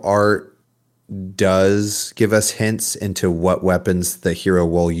hero art does give us hints into what weapons the hero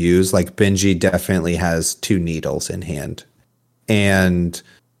will use. Like Benji definitely has 2 needles in hand. And,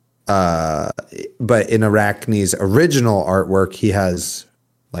 but in Arachne's original artwork, he has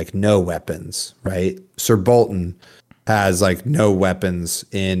like no weapons, right? Sir Bolton has like no weapons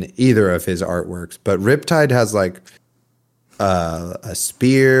in either of his artworks, but Riptide has like a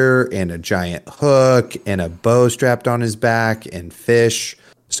spear and a giant hook and a bow strapped on his back and fish.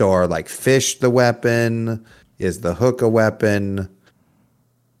 So are like fish the weapon? Is the hook a weapon?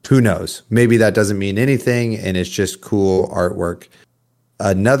 Who knows? Maybe that doesn't mean anything and it's just cool artwork.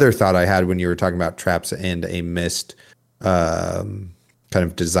 Another thought I had when you were talking about traps and a mist kind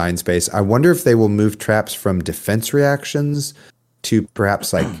of design space, I wonder if they will move traps from defense reactions to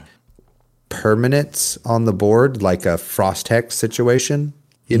perhaps like permanents on the board, like a Frost Hex situation,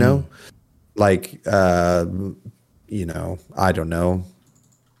 like, I don't know,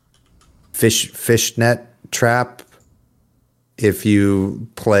 fishnet trap. If you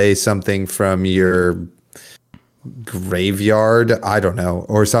play something from your graveyard, I don't know,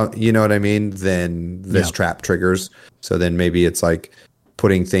 or some, you know what I mean? Then this trap triggers. So then maybe it's like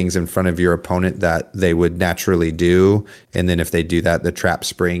putting things in front of your opponent that they would naturally do. And then if they do that, the trap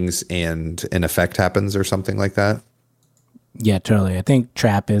springs and an effect happens or something like that. Yeah, totally. I think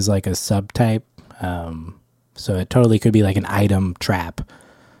trap is like a subtype. So it totally could be like an item trap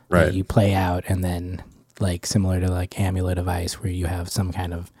that you play out, and then like similar to like Amulet of Ice, where you have some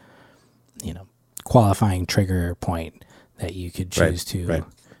kind of, qualifying trigger point that you could choose to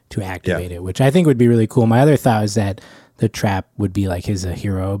activate it, which I think would be really cool. My other thought is that the trap would be like his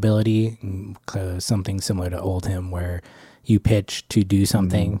hero ability, something similar to Oldhim, where you pitch to do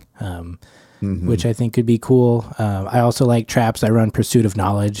something, which I think could be cool. I also like traps. I run Pursuit of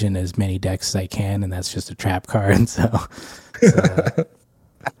Knowledge in as many decks as I can, and that's just a trap card.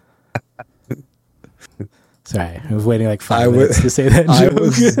 Sorry, I was waiting like 5 minutes to say that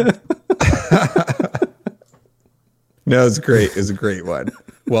joke. No, it's great. It's a great one.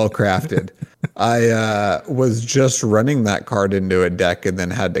 Well crafted. I was just running that card into a deck and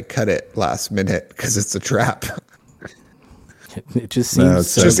then had to cut it last minute because it's a trap. It just seems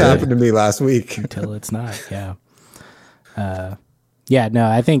so just happened to me last week. Until it's not, yeah.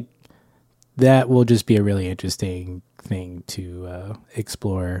 I think that will just be a really interesting thing to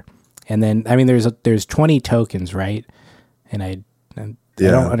explore. And then, I mean, there's 20 tokens, right? And I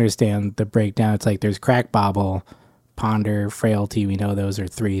don't understand the breakdown. It's like there's Crack Bobble, Ponder, Frailty. We know those are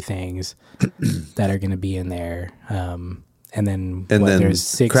 3 things that are going to be in there. And then there's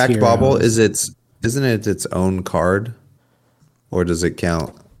 6 Cracked heroes. Bobble isn't it its own card, or does it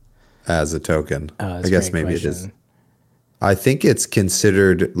count as a token? I guess maybe it is. I think it's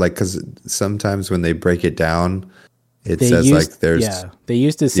considered like, because sometimes when they break it down, it says like there's they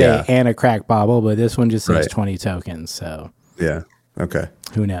used to say and a Crack Bobble, but this one just says 20 tokens. So yeah, okay.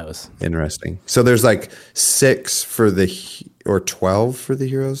 Who knows? Interesting. So there's like 6 for or 12 for the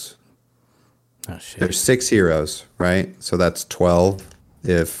heroes. Oh shit! There's 6 heroes, right? So that's 12.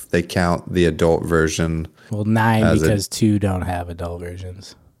 if they count the adult version. Well, 9 because 2 don't have adult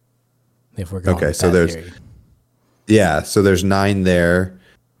versions. If we're going Okay, with so that there's theory. Yeah, so there's 9 there,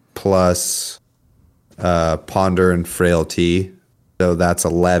 plus Ponder and Frailty, so that's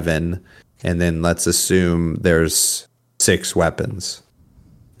 11, and then let's assume there's 6 weapons,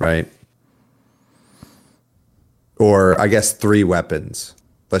 right? Or I guess 3 weapons.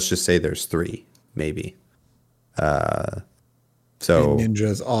 Let's just say there's 3, maybe. So And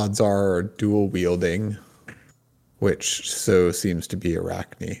Ninja's odds are dual wielding, which so seems to be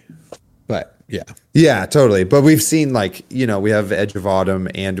Arachne. But yeah. yeah, totally. But we've seen we have Edge of Autumn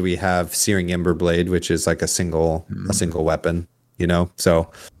and we have Searing Emberblade, which is like a single weapon, So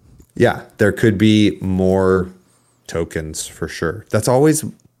yeah, there could be more tokens for sure.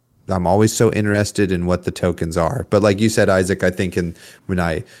 I'm always so interested in what the tokens are. But like you said, Isaac, I think when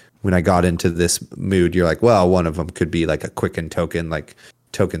I got into this mood, you're like, well, one of them could be like a quicken token, like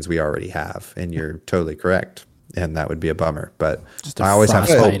tokens we already have, and you're totally correct. And that would be a bummer, but I always have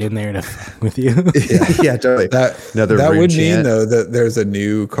hope in there with you. yeah, totally. That would mean though that there's a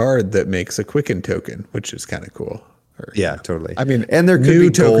new card that makes a quicken token, which is kind of cool. Yeah, totally. I mean, and there could new be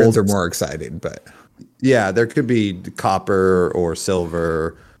tokens gold. are more exciting, but yeah, there could be copper or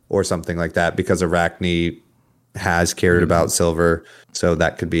silver or something like that because Arachne has cared about silver, so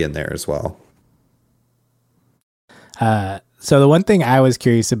that could be in there as well. So the one thing I was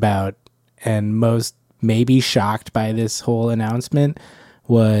curious about and most maybe shocked by this whole announcement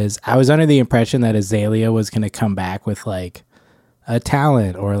was I was under the impression that Azalea was going to come back with like a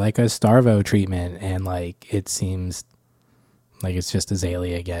talent or like a Starvo treatment, and like it seems like it's just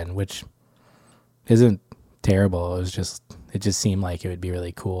Azalea again, which isn't terrible. It just seemed like it would be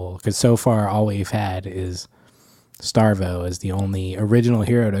really cool because so far all we've had is Starvo as the only original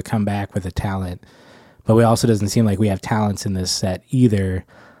hero to come back with a talent, but we also doesn't seem like we have talents in this set either,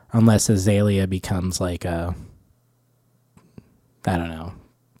 unless Azalea becomes like an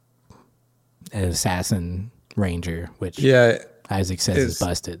assassin ranger, which Isaac says is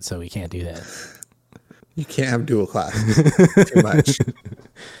busted, so we can't do that. You can't have dual class. Too much.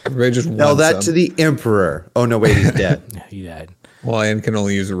 Everybody just Tell that to the Emperor. Oh no, wait, he's dead. Yeah, he died. Well, and can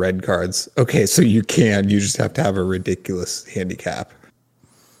only use red cards. Okay, so you just have to have a ridiculous handicap.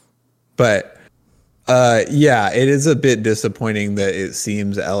 But it is a bit disappointing that it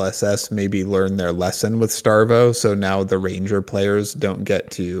seems LSS maybe learned their lesson with Starvo, so now the Ranger players don't get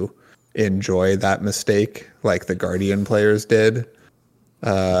to enjoy that mistake like the Guardian players did.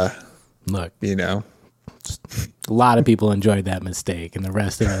 Look, a lot of people enjoyed that mistake, and the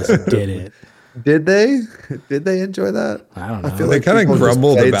rest of us did it. Did they? Did they enjoy that? I don't know. I feel they like kind of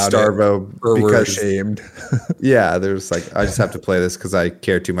grumbled about Starvo it, or were ashamed. Yeah, there's like, I just have to play this because I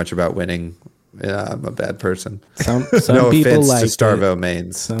care too much about winning. Yeah, I'm a bad person. Some no people offense liked to Starvo it.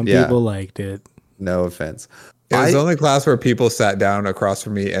 mains. Some people liked it. No offense. It was the only class where people sat down across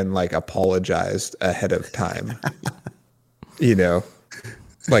from me and like apologized ahead of time.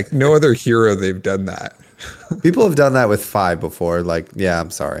 Like no other hero they've done that. People have done that with 5 before. Like, yeah,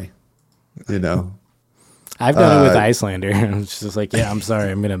 I'm sorry. I've done it with Icelander. I'm just like, yeah, I'm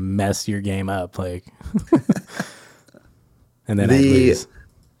sorry. I'm gonna mess your game up, like, and then I lose.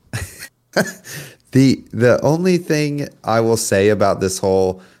 The only thing I will say about this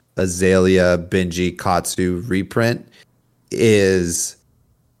whole Azalea, Benji, Katsu reprint is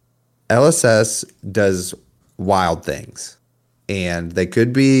LSS does wild things, and they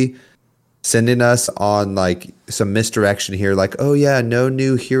could be sending us on like some misdirection here, like, oh yeah, no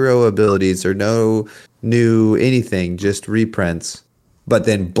new hero abilities or no new anything, just reprints, but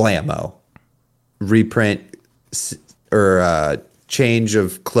then blammo, reprint or change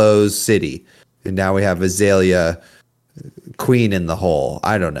of clothes city, and now we have Azalea queen in the hole.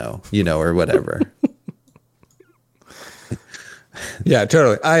 I don't know, or whatever. Yeah,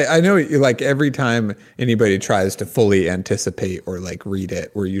 totally. I know, like, every time anybody tries to fully anticipate or like read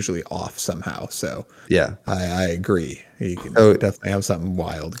it, we're usually off somehow. So yeah, I agree. You can definitely have something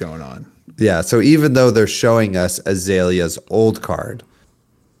wild going on. Yeah, so even though they're showing us Azalea's old card,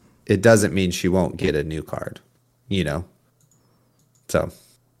 it doesn't mean she won't get a new card, So,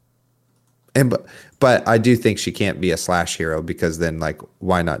 but I do think she can't be a slash hero, because then, like,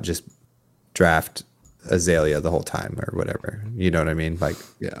 why not just draft Azalea the whole time or whatever? You know what I mean? Like,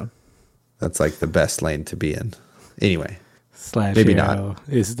 yeah, that's like the best lane to be in. Anyway, slash maybe hero not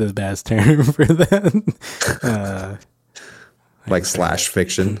is the best term for that. Like slash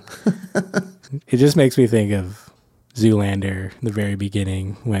fiction. It just makes me think of Zoolander, the very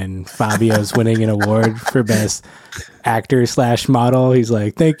beginning, when Fabio's winning an award for best actor / model. He's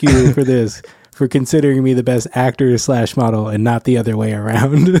like, thank you for this, for considering me the best actor / model and not the other way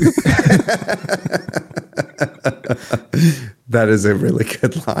around. That is a really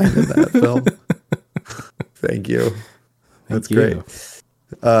good line in that film. Thank you. That's great.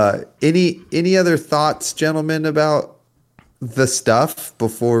 Any other thoughts, gentlemen, about the stuff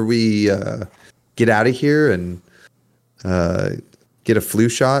before we get out of here and get a flu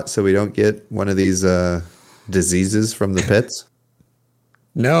shot so we don't get one of these diseases from the pits?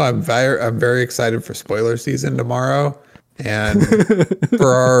 No, I'm very excited for spoiler season tomorrow, and for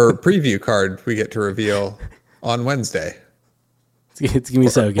our preview card we get to reveal on Wednesday. It's gonna be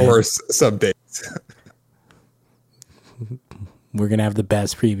so good. Or some days. We're gonna have the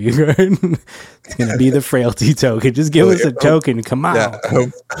best preview card. It's gonna be the frailty token. Just give us a token. Come on. Yeah,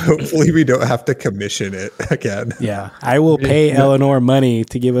 hopefully we don't have to commission it again. Yeah, I will pay Eleanor money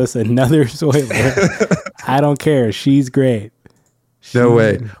to give us another spoiler. I don't care. She's great. No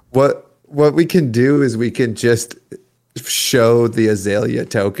way. What we can do is we can just show the Azalea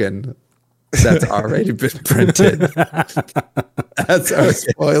token that's already been printed. That's our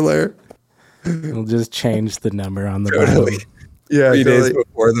spoiler. We'll just change the number on the Totally. bottom. Yeah, 3 days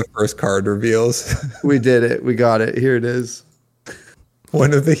before the first card reveals. We did it. We got it. Here it is.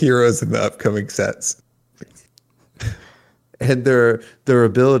 One of the heroes in the upcoming sets. And their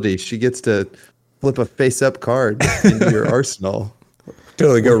ability, she gets to flip a face-up card into your arsenal.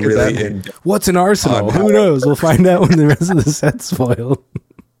 Totally go What could really that in. What's an arsenal? Who knows? We'll find out when the rest of the set's spoiled.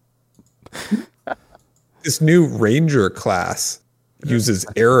 This new ranger class uses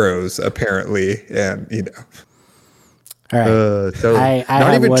arrows apparently, and All right. So I not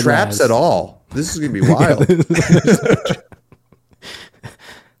have even one traps last. at all. This is gonna be wild.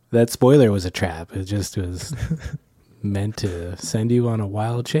 That spoiler was a trap. It just was meant to send you on a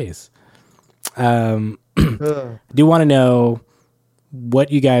wild chase. I do want to know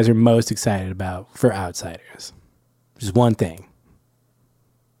what you guys are most excited about for Outsiders. Just one thing.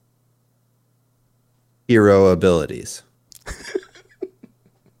 Hero abilities.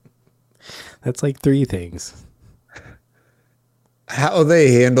 That's like 3 things. how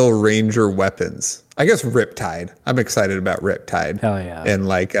they handle ranger weapons. I guess Riptide. I'm excited about Riptide. Hell yeah. And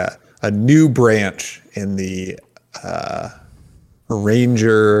like a new branch in the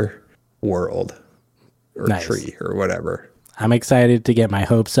ranger world or Nice. tree or whatever. I'm excited to get my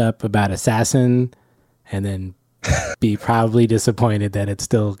hopes up about Assassin and then be probably disappointed that it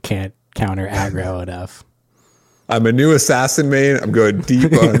still can't counter aggro enough. I'm a new assassin main. I'm going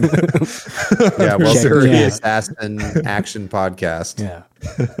deep on. Yeah, well, Sure, the yeah. Assassin Action Podcast. Yeah.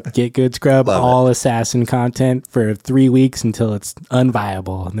 Get good scrub, Love all Assassin content for 3 weeks until it's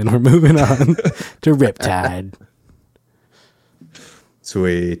unviable. And then we're moving on to Riptide.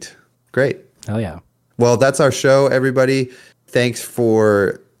 Sweet. Great. Hell yeah. Well, that's our show, everybody. Thanks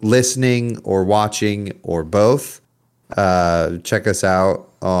for listening or watching or both. Check us out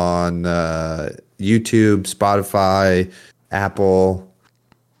on YouTube, Spotify, Apple,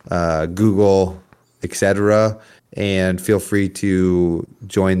 Google, etc. And feel free to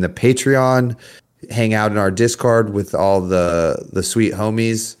join the Patreon, hang out in our Discord with all the sweet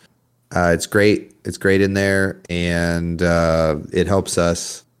homies. It's great. It's great in there, and it helps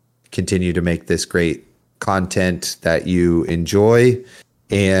us continue to make this great content that you enjoy.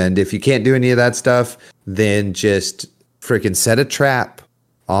 And if you can't do any of that stuff, then just freaking set a trap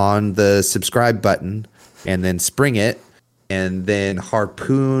on the subscribe button and then spring it and then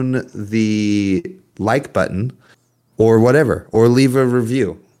harpoon the like button or whatever, or leave a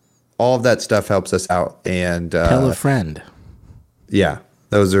review. All of that stuff helps us out. And Tell a friend. yeah,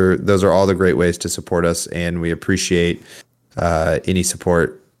 those are all the great ways to support us, and we appreciate any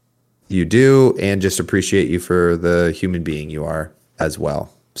support you do, and just appreciate you for the human being you are as well.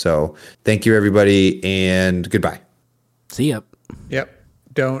 So thank you, everybody, and goodbye. See ya. Yep.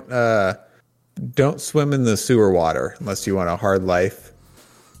 Don't swim in the sewer water unless you want a hard life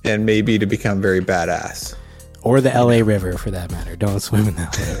and maybe to become very badass. Or the LA River, for that matter. Don't swim in the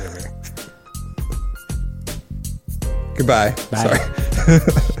LA River. Goodbye. Bye. Sorry.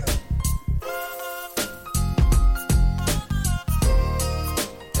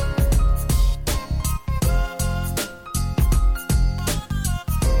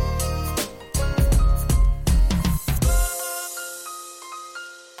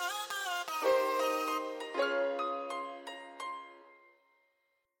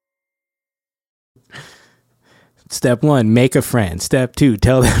 Step 1, make a friend. Step 2,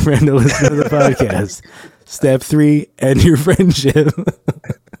 tell that friend to listen to the podcast. Step 3, end your friendship.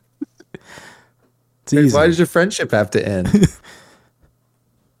 It's easy. Why does your friendship have to end?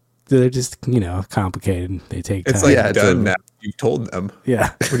 they're just, complicated. They take time. It's like Yeah, done now. You've told them.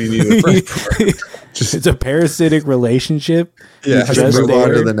 Yeah. What do you need a friend for? It's a parasitic relationship. Yeah, You're Just just move on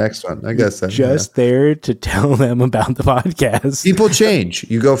to there, the next one. I guess so. just there to tell them about the podcast. People change.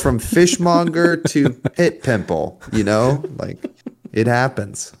 You go from fishmonger to pit pimple, like it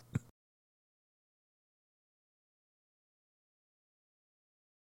happens.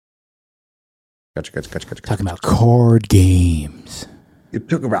 Gotcha. Talking about card games. You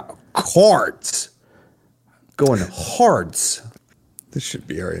talk about cards. Going hards. This should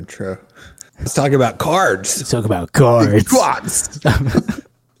be our intro. Let's talk about cards. Let's talk about cards. Cards.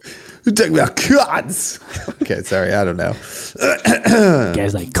 We're talking about cards. Okay, sorry, I don't know. You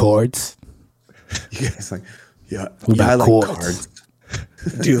guys like cards? You guys like, yeah, What I about like cards?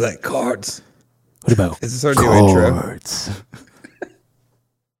 Do you like cards? What about Is this our new intro? cards?